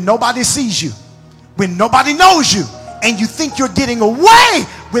when nobody sees you, when nobody knows you, and you think you're getting away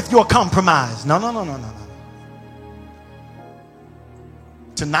with your compromise. No.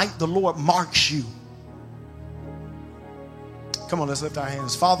 Tonight, the Lord marks you. Come on, let's lift our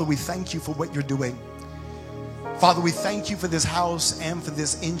hands. Father, we thank you for what you're doing. Father, we thank you for this house and for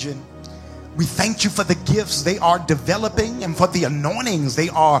this engine. We thank you for the gifts they are developing and for the anointings they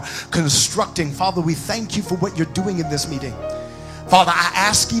are constructing. Father, we thank you for what you're doing in this meeting. Father, I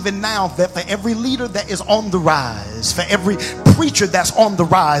ask even now that for every leader that is on the rise, for every preacher that's on the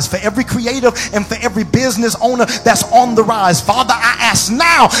rise, for every creative and for every business owner that's on the rise, Father, I ask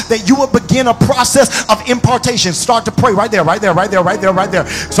now that you will begin a process of impartation. Start to pray right there, right there, right there, right there, right there.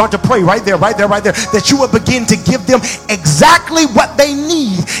 Start to pray right there, right there, right there. That you will begin to give them exactly what they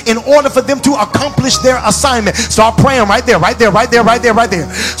need in order for them to accomplish their assignment. Start praying right there, right there, right there, right there, right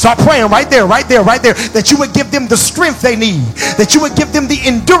there. Start praying right there, right there, right there. That you would give them the strength they need. That you would give them the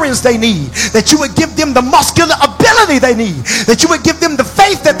endurance they need, that you would give them the muscular ability they need, that you would give them the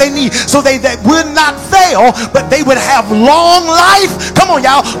faith that they need, so they that would not fail, but they would have long life. Come on,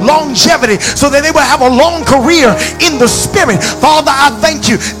 y'all, longevity, so that they would have a long career in the spirit. Father, I thank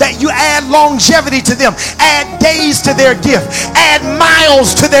you that you add longevity to them, add days to their gift, add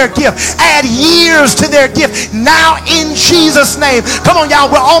miles to their gift, add years to their gift. Now in Jesus' name, come on, y'all,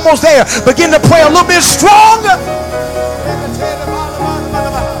 we're almost there. Begin to pray a little bit stronger.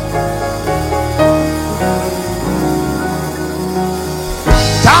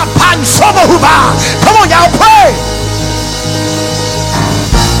 Come on, y'all, pray.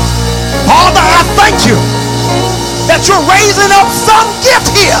 Father, I thank you that you're raising up some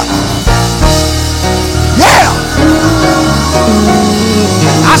gift here. Yeah,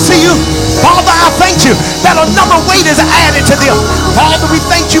 I see you. Father, I thank you that another weight is added to them. Father, we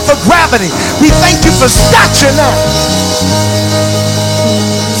thank you for gravity. We thank you for stature now.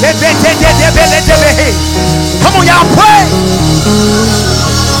 Come on, y'all, pray.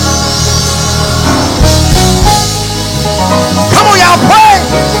 Come on, y'all, pray.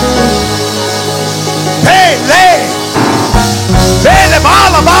 Hey, lay.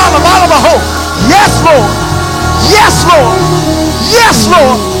 Yes, Lord. Yes, Lord. Yes,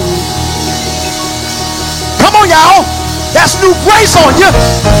 Lord. Come on, y'all. That's new grace on you.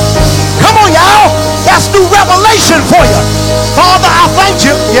 Come on, y'all. That's new revelation for you. Father, I thank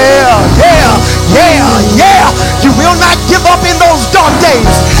you. Yeah. You will not give up in those dark days,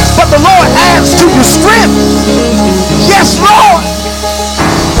 but the Lord adds to your strength. Yes, Lord.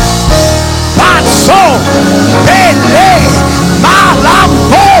 My soul, my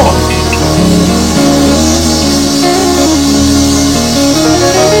lambo.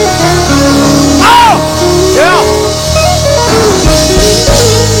 Oh, yeah.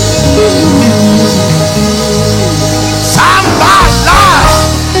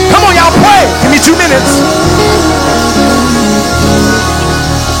 Come on, y'all, pray. Give me 2 minutes.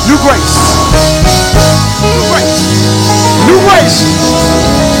 New grace. New grace. New grace.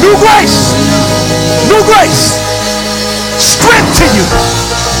 New grace. New grace. Strength to you.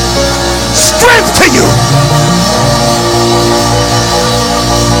 Strength to you.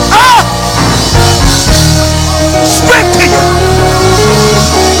 Ah! Strength to you.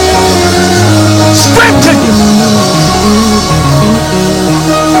 Strength to you.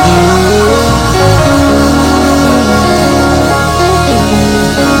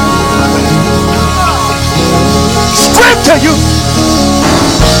 Strength to you.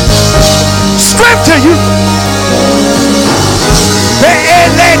 Strength to you.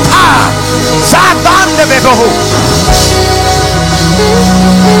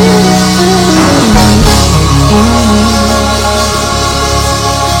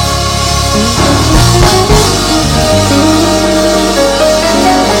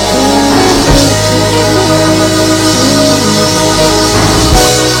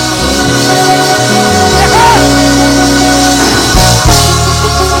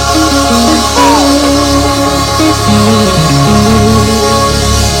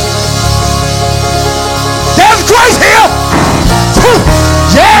 There's grace here.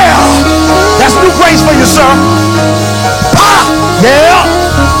 Yeah, that's new grace for you, sir. Yeah.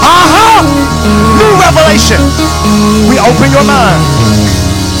 New revelation. We open your mind.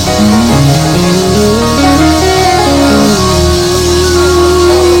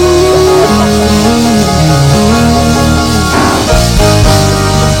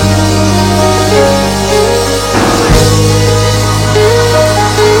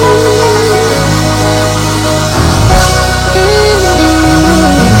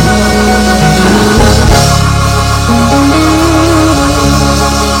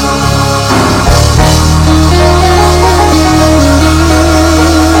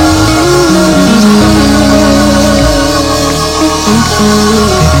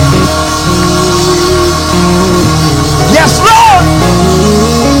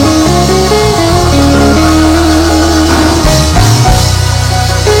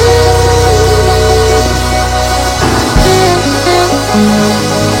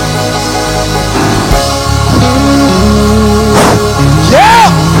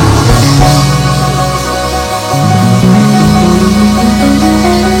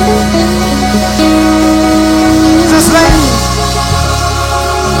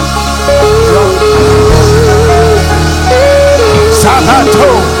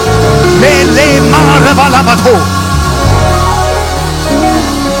 for.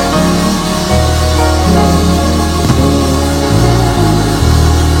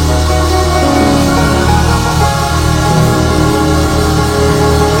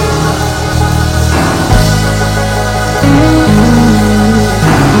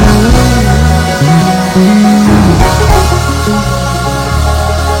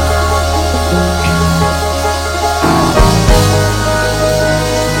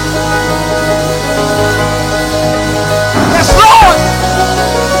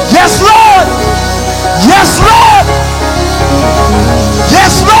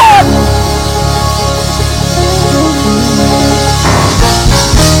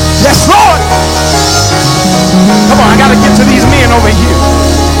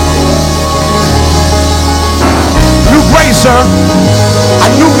 Sir, a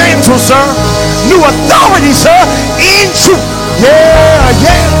new mantle, sir, new authority, sir, in truth. Yeah,